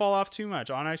not going to fall off too much.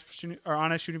 On ice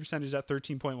shooting percentage is at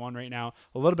 13.1 right now,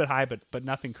 a little bit high, but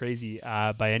nothing crazy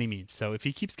by any means. So if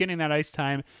he keeps getting that ice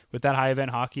time with that high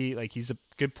event hockey, like he's a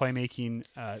good playmaking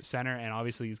center, and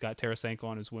obviously he's got Tarasenko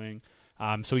on his wing.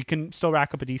 So he can still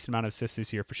rack up a decent amount of assists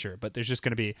this year for sure, but there's just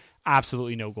going to be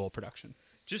absolutely no goal production.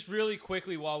 Just really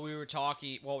quickly, while we're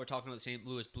talking about the St.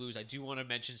 Louis Blues, I do want to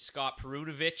mention Scott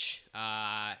Perunovich.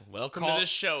 Welcome to the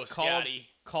show, Scotty.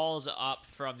 Called up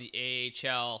from the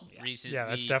AHL recently. Yeah,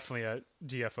 that's definitely a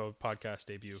DFO podcast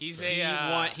debut.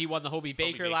 He won the Hobie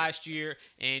Baker last year,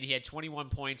 and he had 21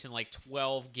 points in like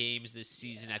 12 games this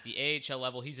season at the AHL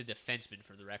level. He's a defenseman,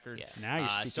 for the record. Yeah. Now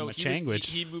you're speaking my language.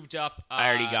 He moved up. I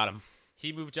already got him.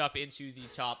 he moved up into the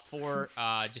top 4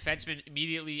 defensemen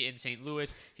immediately in St.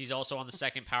 Louis. He's also on the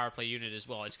second power play unit as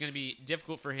well. It's going to be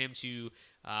difficult for him to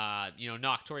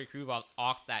knock Torrey Krug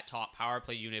off that top power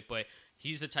play unit, but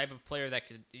he's the type of player that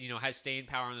could, has staying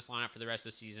power in this lineup for the rest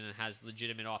of the season and has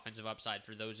legitimate offensive upside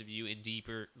for those of you in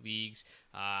deeper leagues.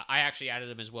 I actually added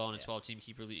him as well in a 12-team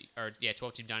keeper league,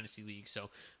 12-team dynasty league. So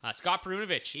Scott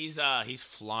Perunovich, he's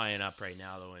flying up right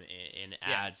now though in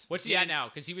ads. What's he at now?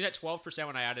 Because he was at 12%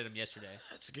 when I added him yesterday.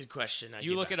 That's a good question.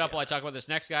 You look it up while I talk about this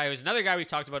next guy, who's another guy we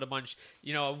talked about a bunch.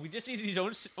 We just need these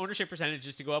ownership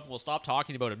percentages to go up, and we'll stop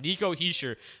talking about him. Nico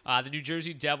Hischier, the New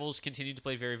Jersey Devils continue to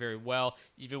play very, very well,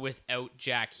 even without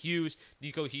Jack Hughes.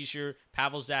 Nico Hischier,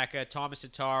 Pavel Zacha, Thomas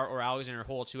Tatar, or Alexander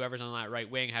Holtz, whoever's on that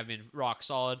right wing, have been rock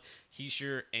solid.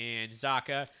 Hischier and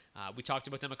Zacha, we talked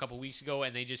about them a couple weeks ago,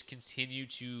 and they just continue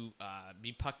to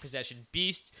be puck possession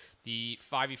beasts. The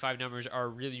 5v5 numbers are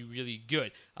really, really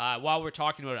good. While we're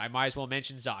talking about it, I might as well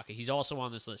mention Zacha. He's also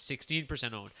on this list,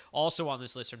 16% owned. Also on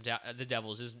this list from the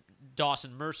Devils is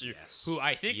Dawson Mercer, who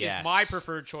I think is my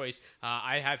preferred choice.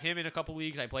 I have him in a couple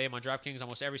leagues. I play him on DraftKings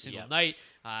almost every single night,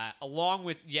 along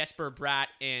with Jesper Bratt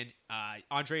and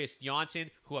Andreas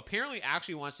Janssen, who apparently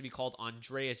actually wants to be called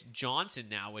Andreas Johnson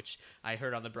now, which I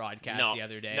heard on the broadcast the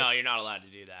other day. No, you're not allowed to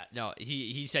do that. No,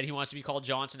 he said he wants to be called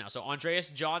Johnson now. So Andreas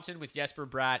Johnson with Jesper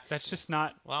Bratt. That's just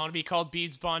not. Well, I want to be called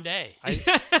Beebs Bonday.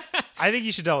 I think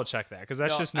you should double check that because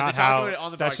that's just not they talked about it on how.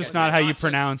 the That's broadcast. just not how Not you just-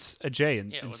 pronounce a J in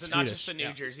Was it Swedish. not just the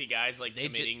New Jersey guys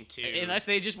committing to? Unless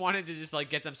they just wanted to just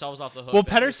get themselves off the hook. Well,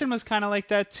 That's Pedersen was kind of like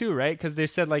that too, right? Because they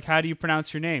said how do you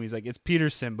pronounce your name? He's like, it's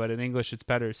Peterson, but in English it's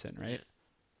Pedersen, right?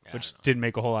 Which didn't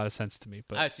make a whole lot of sense to me.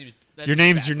 But that's your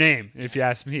name's your name, if you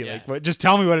ask me. Yeah. Just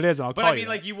tell me what it is, and I'll But call I mean,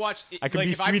 you. you watch. I could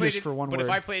be if I Swedish played for one But word.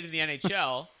 if I played in the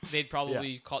NHL, they'd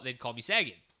probably they'd call me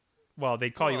Sagan. Well,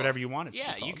 they'd call you whatever you wanted.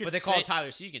 Yeah, to be you called. could But they call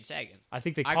Tyler Seguin Sagan. I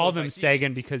think they I called go by him Seguin.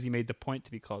 Sagan because he made the point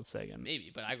to be called Sagan.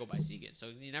 Maybe, but I go by Seguin, so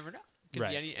you never know. Could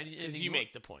Right. be anything Because you want.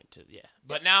 make the point to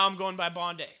But now I'm going by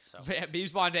Bonday. So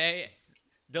Beebs Bonday,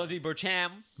 Dildy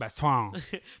Burcham. Bertrand.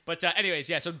 But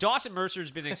anyways, so Dawson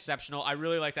Mercer's been exceptional. I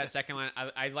really like that second line.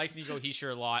 I like Nico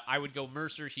Hischier a lot. I would go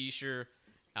Mercer, Hischier,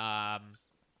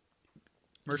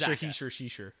 Mercer, Zacha.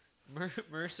 Hischier.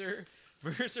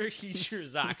 Mercer, Hischier,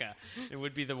 Zacha. It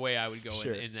would be the way I would go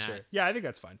in that. Sure. Yeah, I think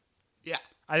that's fine. yeah,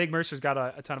 I think Mercer's got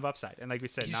a ton of upside, and like we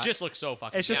said, He not, just looks so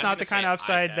fucking it's just good. not the kind of eye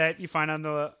upside test. that you find on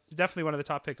the definitely one of the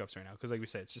top pickups right now. Because like we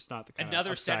said, it's just not the kind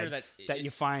Another of upside center that you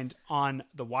find on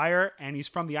the wire. And he's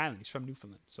from the island. He's from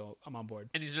Newfoundland, so I'm on board.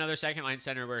 And he's another second line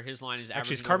center where his line is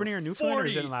Actually, is averaging Carbonear over Newfoundland or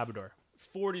is it 40 in Labrador?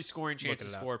 40 scoring Look it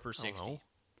chances up. for per 60.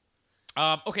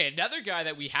 Okay, another guy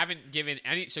that we haven't given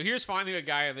any. So here's finally a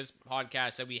guy on this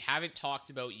podcast that we haven't talked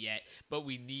about yet, but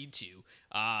we need to.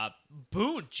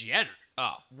 Boone Jenner.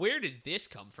 Oh, where did this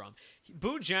come from?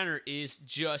 Boone Jenner is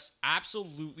just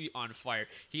absolutely on fire.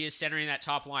 He is centering that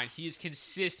top line. He is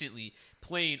consistently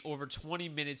playing over 20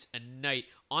 minutes a night.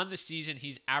 On the season,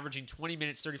 he's averaging 20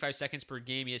 minutes, 35 seconds per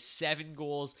game. He has 7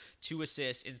 goals, 2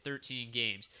 assists in 13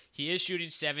 games. He is shooting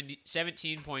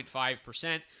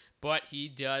 17.5%. But he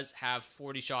does have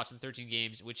 40 shots in 13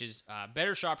 games, which is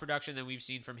better shot production than we've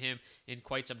seen from him in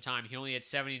quite some time. He only had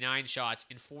 79 shots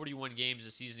in 41 games a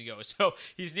season ago. So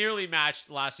he's nearly matched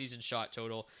last season's shot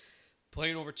total.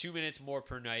 Playing over 2 minutes more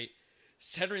per night.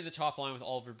 Centering the top line with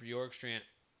Oliver Bjorkstrand.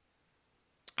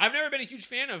 I've never been a huge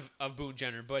fan of Boone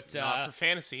Jenner, but not for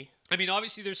fantasy. I mean,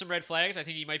 obviously there's some red flags. I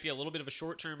think he might be a little bit of a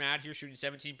short-term ad here, shooting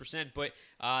 17%, but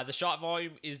the shot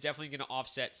volume is definitely going to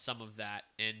offset some of that.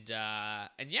 And yeah,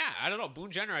 I don't know.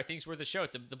 Boone Jenner, I think, is worth a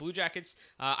shout. The Blue Jackets,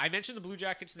 I mentioned the Blue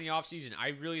Jackets in the offseason. I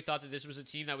really thought that this was a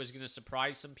team that was going to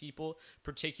surprise some people,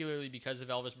 particularly because of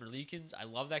Elvis Merlikins. I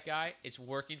love that guy. It's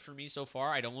working for me so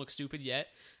far. I don't look stupid yet.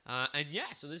 And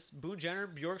yeah, so this Boone Jenner,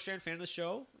 Bjorkstrand fan of the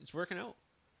show, it's working out.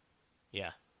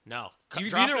 Yeah. No.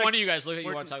 Neither one of you guys look like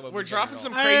you want to talk about We're Boone Jenner dropping at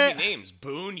some all. crazy names.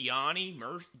 Boone, Yanni,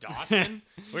 Dawson.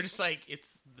 We're just like,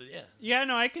 Yeah,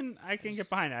 no, I can get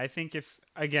behind it. I think if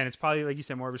again, it's probably like you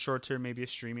said, more of a short term, maybe a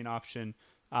streaming option.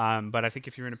 But I think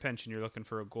if you're in a pinch and you're looking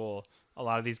for a goal, a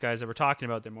lot of these guys that we're talking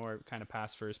about, they're more kind of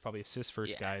pass first, probably assist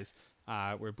first guys.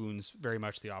 Where Boone's very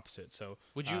much the opposite. So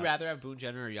would you rather have Boone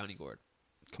Jenner or Yanni Gord?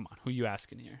 Come on, who you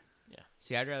asking here? Yeah.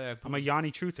 See, I'd rather have Boone. I'm a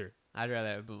Yanni truther. I'd rather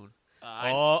have Boone.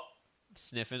 I-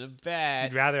 Sniffing a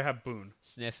bet. You'd rather have Boone.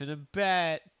 Sniffing a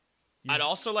bet. I'd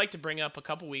also like to bring up a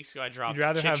couple weeks ago I dropped You'd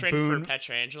rather have Chychrun Boone- for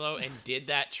Pietrangelo and did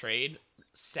that trade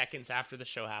seconds after the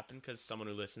show happened because someone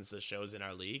who listens to the show is in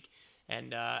our league.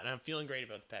 And I'm feeling great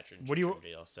about the Chychrun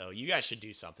deal. So you guys should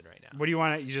do something right now. What do you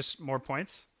want? You just more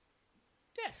points?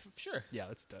 Yeah, sure. Yeah,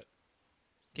 let's do it.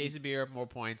 Case of beer, more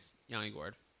points. Yanni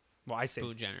Gord. Well, I say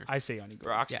Boone Jenner. I say Yanni Gourde.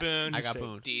 Brock's Yeah, Boone. I got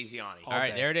Boone. D's Yanni. All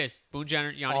right, day. there it is. Boone Jenner,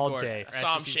 Yanni All Gourde. day. I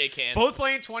saw him STC. shake hands. Both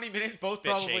playing 20 minutes. Both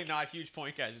Spit probably shake. not huge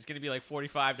point guys. It's going to be like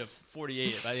 45 to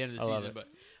 48 by the end of the I love season. it. But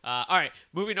all right,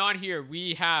 moving on here.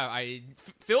 We have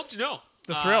Philip Deneau.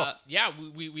 The thrill. Yeah,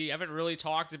 we haven't really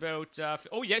talked about.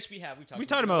 Oh yes, we have. We talked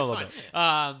about it a little bit.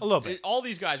 A little bit. All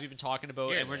these guys we've been talking about,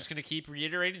 Here and and we're there. just going to keep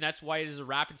reiterating. That's why it is a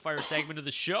rapid fire segment of the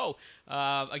show.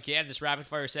 Again, this rapid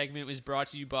fire segment was brought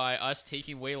to you by us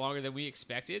taking way longer than we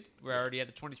expected. We're already at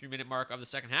the 23-minute mark of the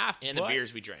second half, And the but-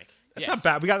 beers we drank. That's Yes. not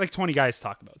bad. We got like 20 guys to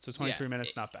talk about, so 23 Yeah.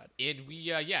 minutes, not bad. And we,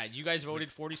 you guys voted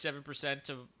 47%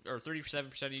 or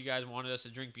 37% of you guys wanted us to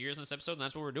drink beers in this episode, and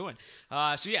that's what we're doing.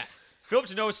 So yeah, Philip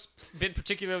Deneau's been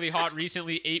particularly hot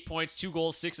recently. 8 points, 2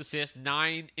 goals, 6 assists,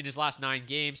 9 in his last 9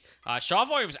 games. Shot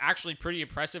volume is actually pretty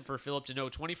impressive for Philip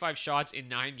Deneau. 25 shots in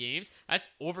 9 games. That's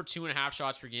over 2.5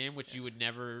 shots per game, which you would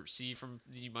never see from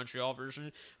the Montreal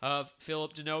version of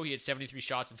Philip Deneau. He had 73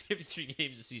 shots in 53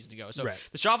 games a season ago. So Right.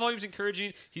 the shot volume is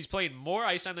encouraging. He's played more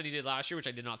ice time than he did last year, which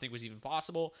I did not think was even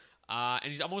possible. And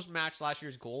he's almost matched last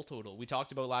year's goal total. We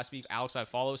talked about last week. Alex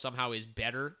Iafallo somehow is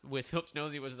better with Philip Deneau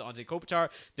than he was with Anze Kopitar.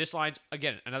 This line's,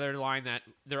 again, another line that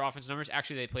their offense numbers,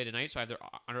 actually they play tonight, so I have their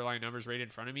underlying numbers right in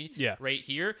front of me right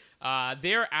here.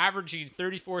 They're averaging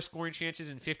 34 scoring chances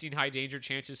and 15 high danger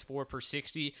chances per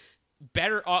 60.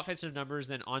 Better offensive numbers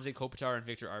than Anze Kopitar and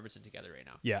Victor Arvidsson together right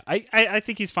now. Yeah, I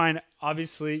think he's fine.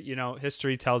 Obviously,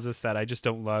 history tells us that I just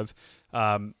don't love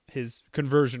his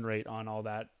conversion rate on all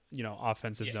that,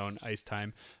 offensive zone ice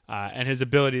time and his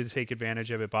ability to take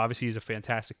advantage of it. But obviously, he's a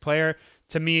fantastic player.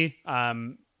 To me,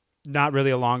 not really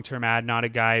a long-term ad, not a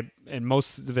guy, and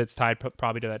most of it's tied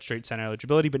probably to that straight center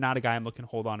eligibility, but not a guy I'm looking to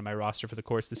hold on to my roster for the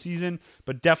course of the season,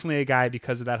 but definitely a guy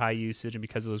because of that high usage and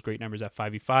because of those great numbers at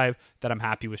 5v5 that I'm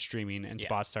happy with streaming and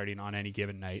spot starting on any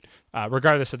given night,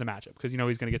 regardless of the matchup, because he's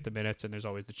going to get the minutes and there's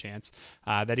always the chance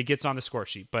that he gets on the score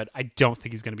sheet, but I don't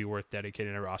think he's going to be worth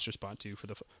dedicating a roster spot to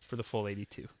for the full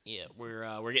 82. Yeah,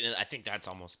 we're getting. I think that's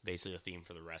almost basically the theme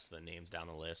for the rest of the names down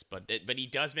the list. But he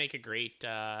does make a great,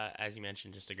 as you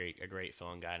mentioned, just a great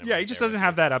fill-in guy. Yeah, he just doesn't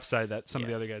have that upside that some of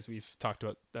the other guys we've talked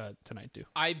about tonight do.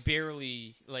 I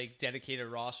barely dedicate a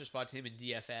roster spot to him in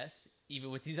DFS, even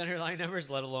with these underlying numbers,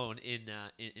 let alone in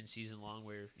season long,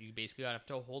 where you basically have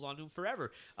to hold on to him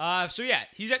forever. So yeah,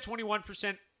 he's at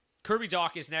 21%. Kirby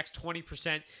Dach is next,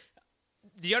 20%.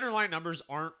 The underlying numbers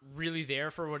aren't really there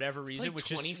for whatever reason, Played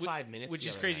 25 minutes which the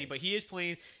is other crazy. night. But he is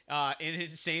playing an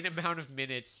insane amount of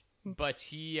minutes. But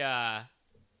he,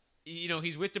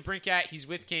 he's with DeBrincat, he's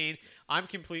with Kane. I'm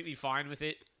completely fine with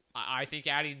it. I think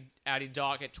adding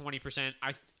Dach at 20%.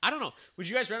 I don't know. Would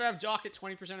you guys rather have Dach at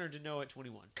 20% or Deneau at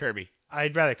 21? Kirby.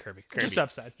 I'd rather Kirby. Just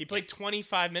upside. He played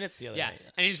 25 minutes the other Yeah, night.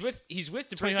 and he's with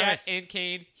DeBrincat 25. and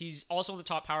Kane. He's also in the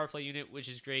top power play unit, which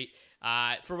is great.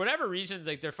 For whatever reason,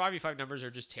 their 5v5 numbers are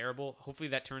just terrible. Hopefully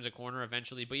that turns a corner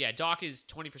eventually. But yeah, Dach is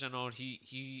 20% owned. He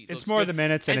It's looks more good. the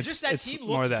minutes, and just it's that team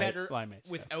more looks that better line mates,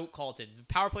 without Colton. The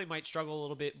power play might struggle a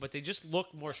little bit, but they just look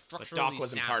more But structurally Dach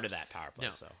wasn't sound. part of that power play.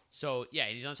 No. So Yeah,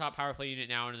 he's on the top power play unit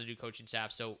now under the new coaching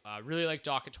staff. So really like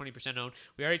Dach at 20% owned.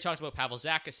 We already talked about Pavel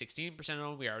Zach at 16%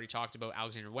 owned. We already talked about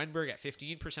Alexander Wenberg at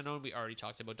 15% owned. We already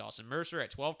talked about Dawson Mercer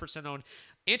at 12% owned.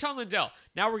 Anton Lindell.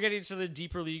 Now we're getting into the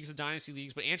deeper leagues, the dynasty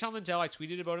leagues. But Anton Lindell, I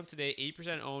tweeted about him today,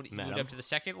 8% owned. He moved up to the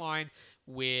second line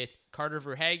with Carter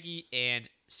Verhaeghe and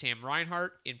Sam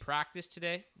Reinhart in practice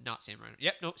today. Not Sam Reinhart.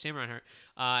 Yep, nope, Sam Reinhart.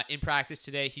 In practice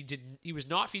today. He was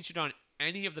not featured on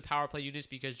any of the power play units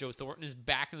because Joe Thornton is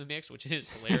back in the mix, which is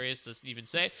hilarious to even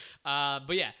say.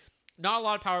 But yeah, not a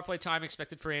lot of power play time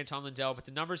expected for Anton Lindell, but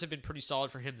the numbers have been pretty solid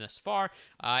for him thus far.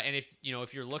 And if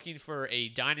you're looking for a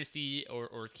dynasty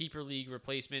or keeper league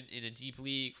replacement in a deep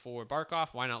league for Barkov,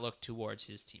 why not look towards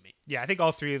his teammate? Yeah, I think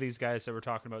all three of these guys that we're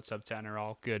talking about sub 10 are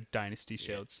all good dynasty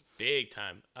shouts. big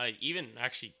time. Even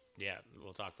actually, yeah,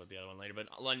 we'll talk about the other one later. But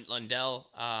Lundell,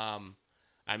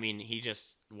 I mean, he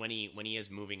just when he is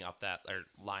moving up that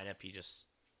lineup,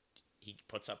 he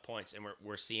puts up points, and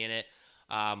we're seeing it.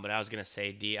 But I was gonna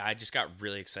say, D, I just got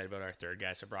really excited about our third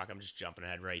guy. So Brock, I'm just jumping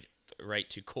ahead right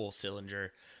to Cole Sillinger.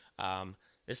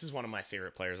 This is one of my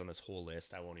favorite players on this whole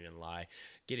list. I won't even lie.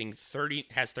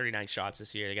 Has 39 shots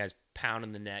this year. The guy's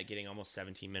pounding the net, getting almost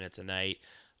 17 minutes a night.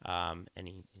 And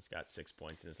he's got 6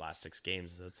 points in his last 6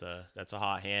 games. That's a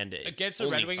hot hand. Against the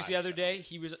Red Wings the other day,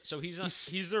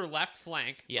 he's their left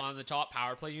flank on the top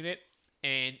power play unit,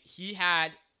 and he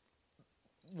had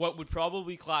what would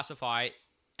probably classify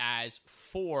as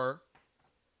 4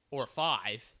 or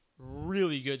 5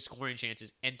 really good scoring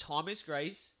chances. And Thomas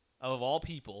Greiss, of all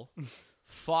people,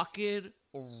 fucking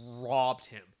robbed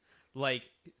him. Like,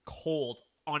 cold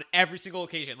on every single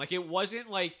occasion. Like, it wasn't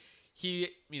like he,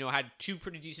 had 2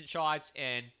 pretty decent shots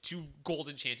and 2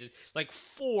 golden chances. Like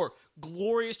 4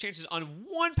 glorious chances on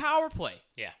 1 power play.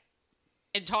 Yeah.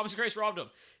 And Thomas Greiss robbed him.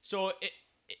 So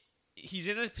he's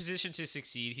in a position to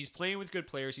succeed. He's playing with good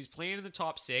players. He's playing in the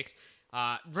top 6.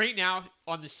 Right now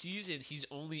on the season, he's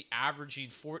only averaging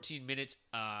 14 minutes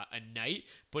a night.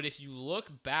 But if you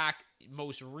look back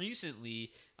most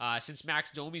recently, since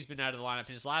Max Domi's been out of the lineup,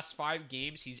 in his last 5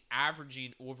 games, he's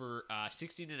averaging over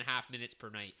 16 and a half minutes per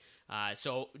night.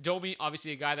 So Domi,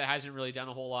 obviously a guy that hasn't really done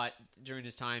a whole lot during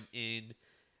his time in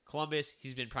Columbus.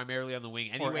 He's been primarily on the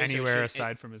wing anyway. Or anywhere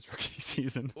aside from his rookie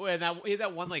season. Well, and he had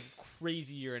that one like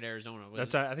crazy year in Arizona. I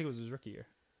think it was his rookie year.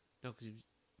 No, because he was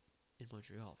in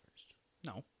Montreal first.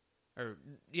 No. Or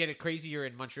he had a crazy year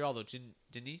in Montreal though, didn't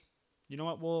he? You know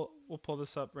what? We'll pull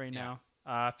this up right now.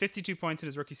 52 points in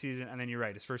his rookie season, and then you're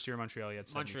right. His first year in Montreal, he had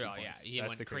 72 points. He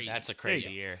went crazy. That's a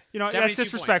crazy year. That's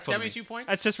disrespectful. 72 points.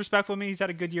 That's disrespectful to me. He's had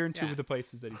a good year in 2 of the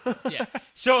places that he's. Yeah.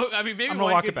 So I mean,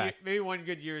 maybe one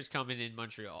good year is coming in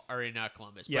Montreal or in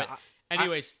Columbus. Yeah. But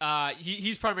anyways,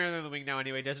 he's primarily on the wing now.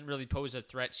 Anyway, doesn't really pose a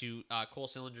threat to Cole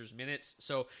Sillinger's minutes.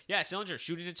 So yeah, Sillinger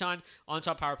shooting a ton on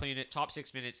top power play unit, top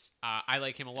 6 minutes. I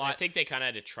like him a lot. And I think they kind of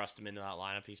had to trust him into that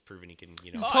lineup. He's proven he can.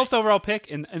 He's 12th overall pick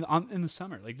in the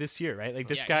summer, like this year, right? Like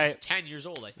this guy. He's 10 years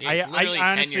old. I think. He's literally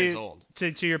honestly, 10 years old.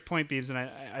 To your point, Beebs, and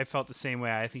I felt the same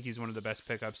way. I think he's one of the best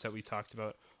pickups that we talked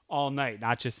about all night,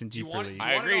 not just in deeper leagues.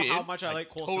 I agree. How much I like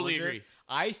Cole totally Sillinger? Agree.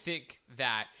 I think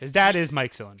that his dad is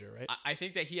Mike Sillinger, right? I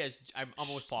think that he has. I'm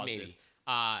almost positive. Maybe.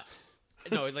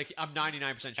 No, like I'm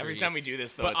 99% sure. Every time we do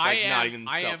this, though, but it's like not even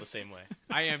spelled the same way.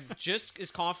 I am just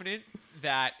as confident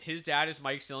that his dad is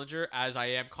Mike Sillinger as I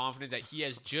am confident that he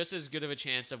has just as good of a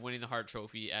chance of winning the Hart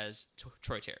Trophy as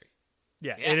Troy Terry.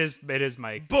 Yeah, it is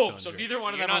Mike. Boom. Sillinger. So neither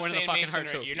one of them are winning the fucking Hart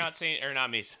Trophy. You're not saying, or not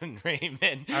Mason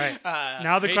Raymond. All right.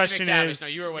 Now the Mason question McTavish. is. No,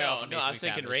 you were way off. No, I was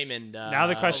thinking Raymond. Now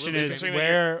the question is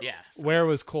Raymond, where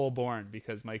was Cole born?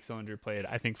 Because Mike Sillinger played,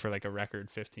 I think, for like a record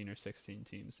 15 or 16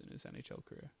 teams in his NHL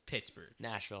career. Pittsburgh,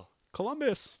 Nashville,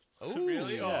 Columbus. Oh,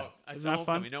 really? Yeah. Oh, that's Isn't that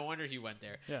fun? No wonder he went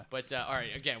there. Yeah. But all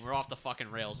right, again, we're off the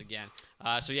fucking rails again.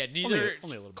 So yeah, neither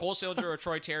only a little bit. Cole Sillinger or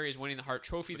Troy Terry is winning the Hart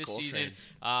Trophy this season.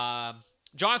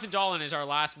 Jonathan Dahlen is our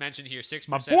last mention here,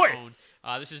 6% owned.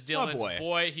 This is Dylan's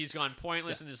boy. He's gone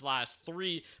pointless in his last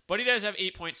 3, but he does have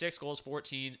 8.6 goals,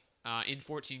 14 in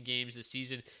 14 games this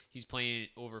season. He's playing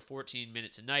over 14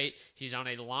 minutes a night. He's on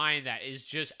a line that is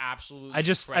just absolutely I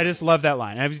just incredible. love that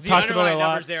line. I've The talked about it underlying a lot.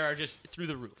 numbers there are just through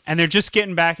the roof. And they're just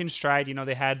getting back in stride. You know,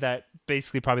 they had that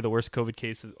basically probably the worst COVID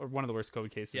case, or one of the worst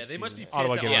COVID cases. Yeah, they must be pissed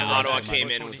Ottawa that gave them a Ottawa rest came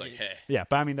month. in and was like, hey. Yeah,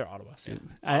 but I mean they're Ottawa. So.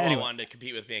 Ottawa Anyway. wanted to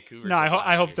compete with Vancouver. No,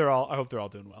 I hope they're all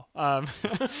doing well.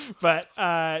 But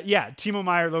yeah, Timo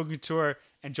Meier, Logan Couture,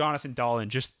 and Jonathan Dahlen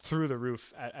just through the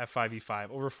roof at 5v5.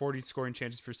 Over 40 scoring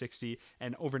chances per 60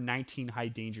 and over 19 high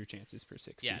danger chances per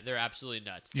 60. Yeah, they're absolutely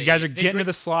nuts. These guys are getting to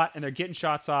the slot and they're getting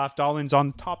shots off. Dahlen's on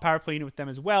the top power play unit with them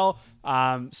as well.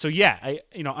 So yeah,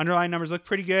 underlying numbers look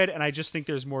pretty good, and I just think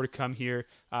there's more to come here.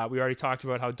 We already talked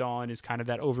about how Dahlen is kind of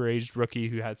that overaged rookie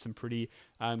who had some pretty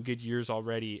good years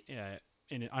already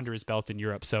under his belt in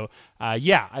Europe. So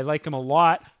yeah, I like him a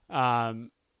lot.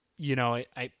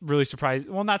 I really surprised.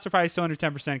 Well, not surprised, still under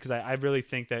 10% because I really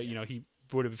think that he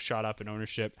would have shot up in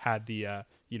ownership had they'd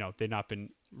not been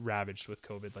ravaged with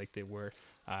COVID like they were.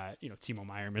 Timo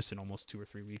Meier missing almost 2 or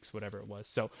 3 weeks, whatever it was.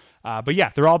 So, but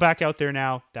yeah, they're all back out there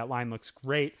now. That line looks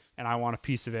great, and I want a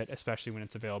piece of it, especially when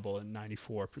it's available in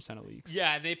 94% of leagues.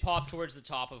 Yeah, and they pop towards the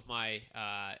top of my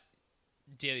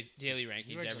daily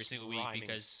rankings every single week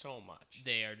because so much.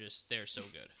 They're so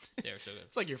good. They're so good.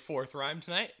 It's like your 4th rhyme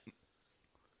tonight.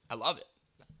 I love it.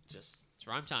 It's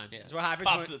rhyme time. Yeah. That's what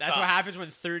happens when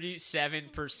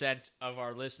 37% of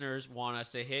our listeners want us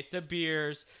to hit the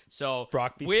beers. So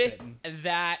with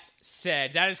that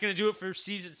said, that is going to do it for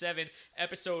season 7,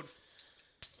 episode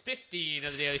 15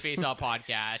 of the Daily Faceoff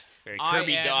podcast. Very I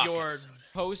Kirby am Doc your episode.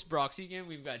 host, Brock Segan.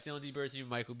 We've got Dylan D. Berthiaume,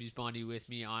 Michael Bisbondi with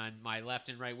me on my left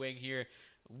and right wing here.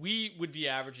 We would be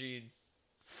averaging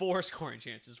 4 scoring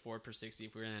chances for per 60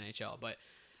 if we were in the NHL, but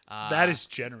that is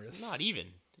generous. Not even.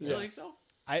 You don't think so?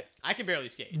 I can barely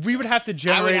skate. We would have to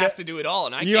generate. I would have to do it all,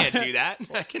 and I can't do that.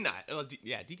 I cannot.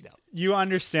 Yeah, dig it out. You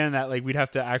understand that, like, we'd have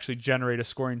to actually generate a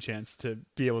scoring chance to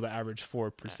be able to average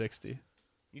 4 per 60.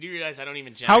 You do realize I don't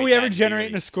even generate. How are we that ever in generating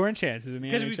daily. a scoring chance in the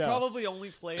NHL? Because we probably only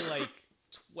play like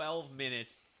 12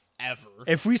 minutes ever.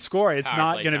 If we score, it's Power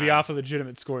not play going to be time. off a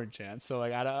legitimate scoring chance. So,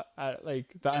 like, like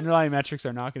the underlying metrics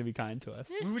are not going to be kind to us.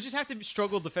 We would just have to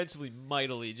struggle defensively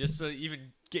mightily just to even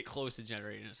get close to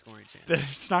generating a scoring chance.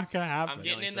 It's not going to happen. I'm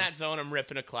getting in that zone. I'm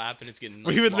ripping a clap, and it's getting.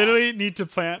 We would literally need to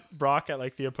plant Brock at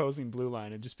like the opposing blue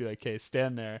line and just be like, "Okay,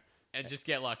 stand there. and just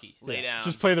get lucky. Lay down.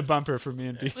 Just play the bumper for me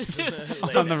and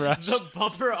Beebs on the rush. The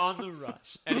bumper on the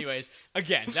rush. Anyways,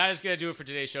 again, that is going to do it for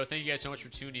today's show. Thank you guys so much for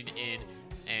tuning in.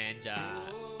 And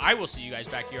I will see you guys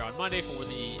back here on Monday for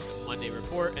the Monday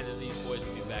report. And then these boys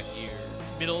will be back here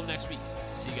middle of next week.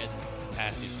 See you guys then.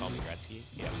 Past dude, call me Gretzky.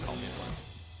 You haven't called me once.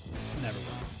 Never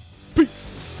will.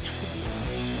 Peace.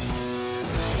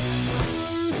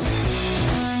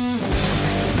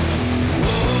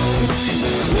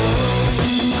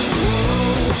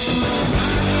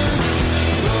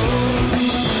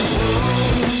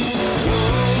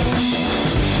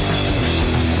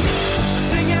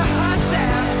 Sing your hearts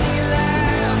out, sing it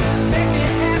loud. Make me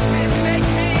happy, make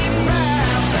me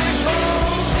proud. Black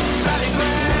holes, solid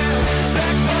ground.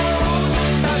 Black holes,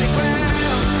 solid ground.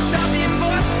 Thousand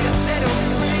voices set them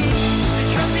free.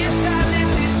 Because your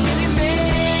silence is killing me.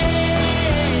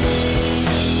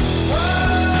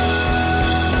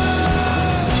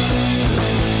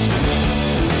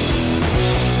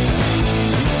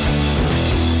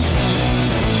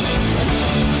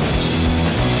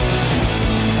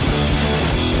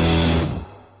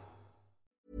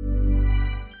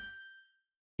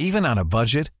 Even on a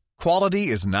budget, quality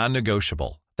is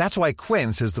non-negotiable. That's why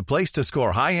Quince is the place to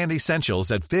score high-end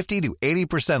essentials at 50 to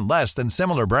 80% less than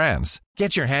similar brands.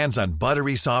 Get your hands on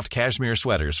buttery soft cashmere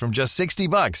sweaters from just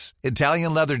 $60,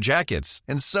 Italian leather jackets,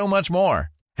 and so much more.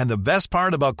 And the best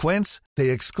part about Quince,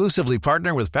 they exclusively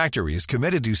partner with factories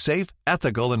committed to safe,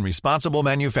 ethical, and responsible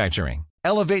manufacturing.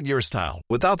 Elevate your style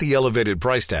without the elevated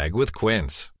price tag with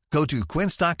Quince. Go to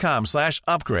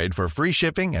quince.com/upgrade for free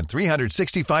shipping and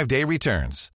 365-day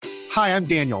returns. Hi, I'm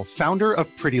Daniel, founder of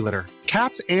Pretty Litter.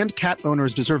 Cats and cat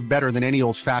owners deserve better than any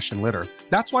old-fashioned litter.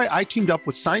 That's why I teamed up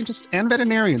with scientists and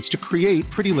veterinarians to create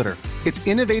Pretty Litter. Its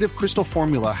innovative crystal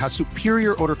formula has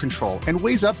superior odor control and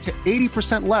weighs up to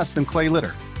 80% less than clay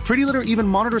litter. Pretty Litter even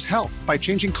monitors health by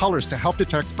changing colors to help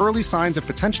detect early signs of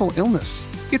potential illness.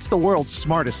 It's the world's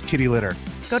smartest kitty litter.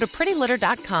 Go to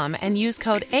prettylitter.com and use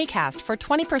code ACAST for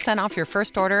 20% off your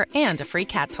first order and a free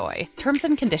cat toy. Terms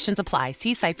and conditions apply.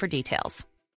 See site for details.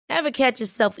 Ever catch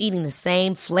yourself eating the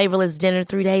same flavorless dinner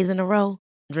 3 days in a row?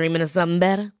 Dreaming of something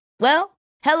better? Well,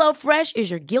 HelloFresh is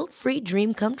your guilt-free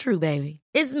dream come true, baby.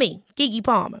 It's me, Keke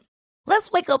Palmer.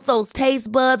 Let's wake up those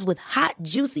taste buds with hot,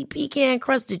 juicy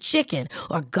pecan-crusted chicken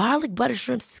or garlic butter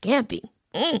shrimp scampi.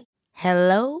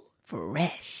 Hello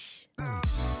Fresh.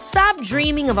 Stop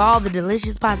dreaming of all the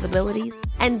delicious possibilities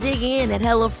and dig in at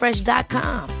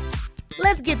HelloFresh.com.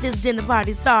 Let's get this dinner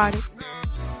party started.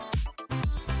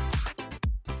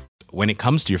 When it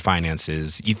comes to your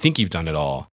finances, you think you've done it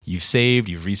all. You've saved,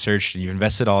 you've researched, and you've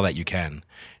invested all that you can.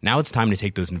 Now it's time to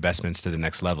take those investments to the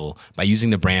next level by using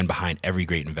the brand behind every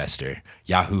great investor,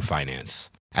 Yahoo Finance.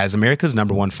 As America's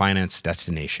 #1 finance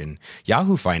destination,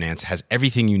 Yahoo Finance has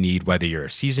everything you need, whether you're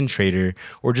a seasoned trader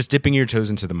or just dipping your toes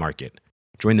into the market.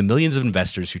 Join the millions of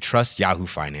investors who trust Yahoo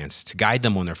Finance to guide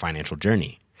them on their financial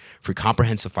journey. For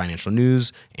comprehensive financial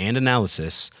news and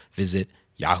analysis, visit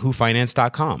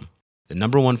yahoofinance.com, the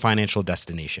 #1 financial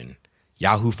destination,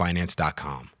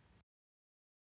 yahoofinance.com.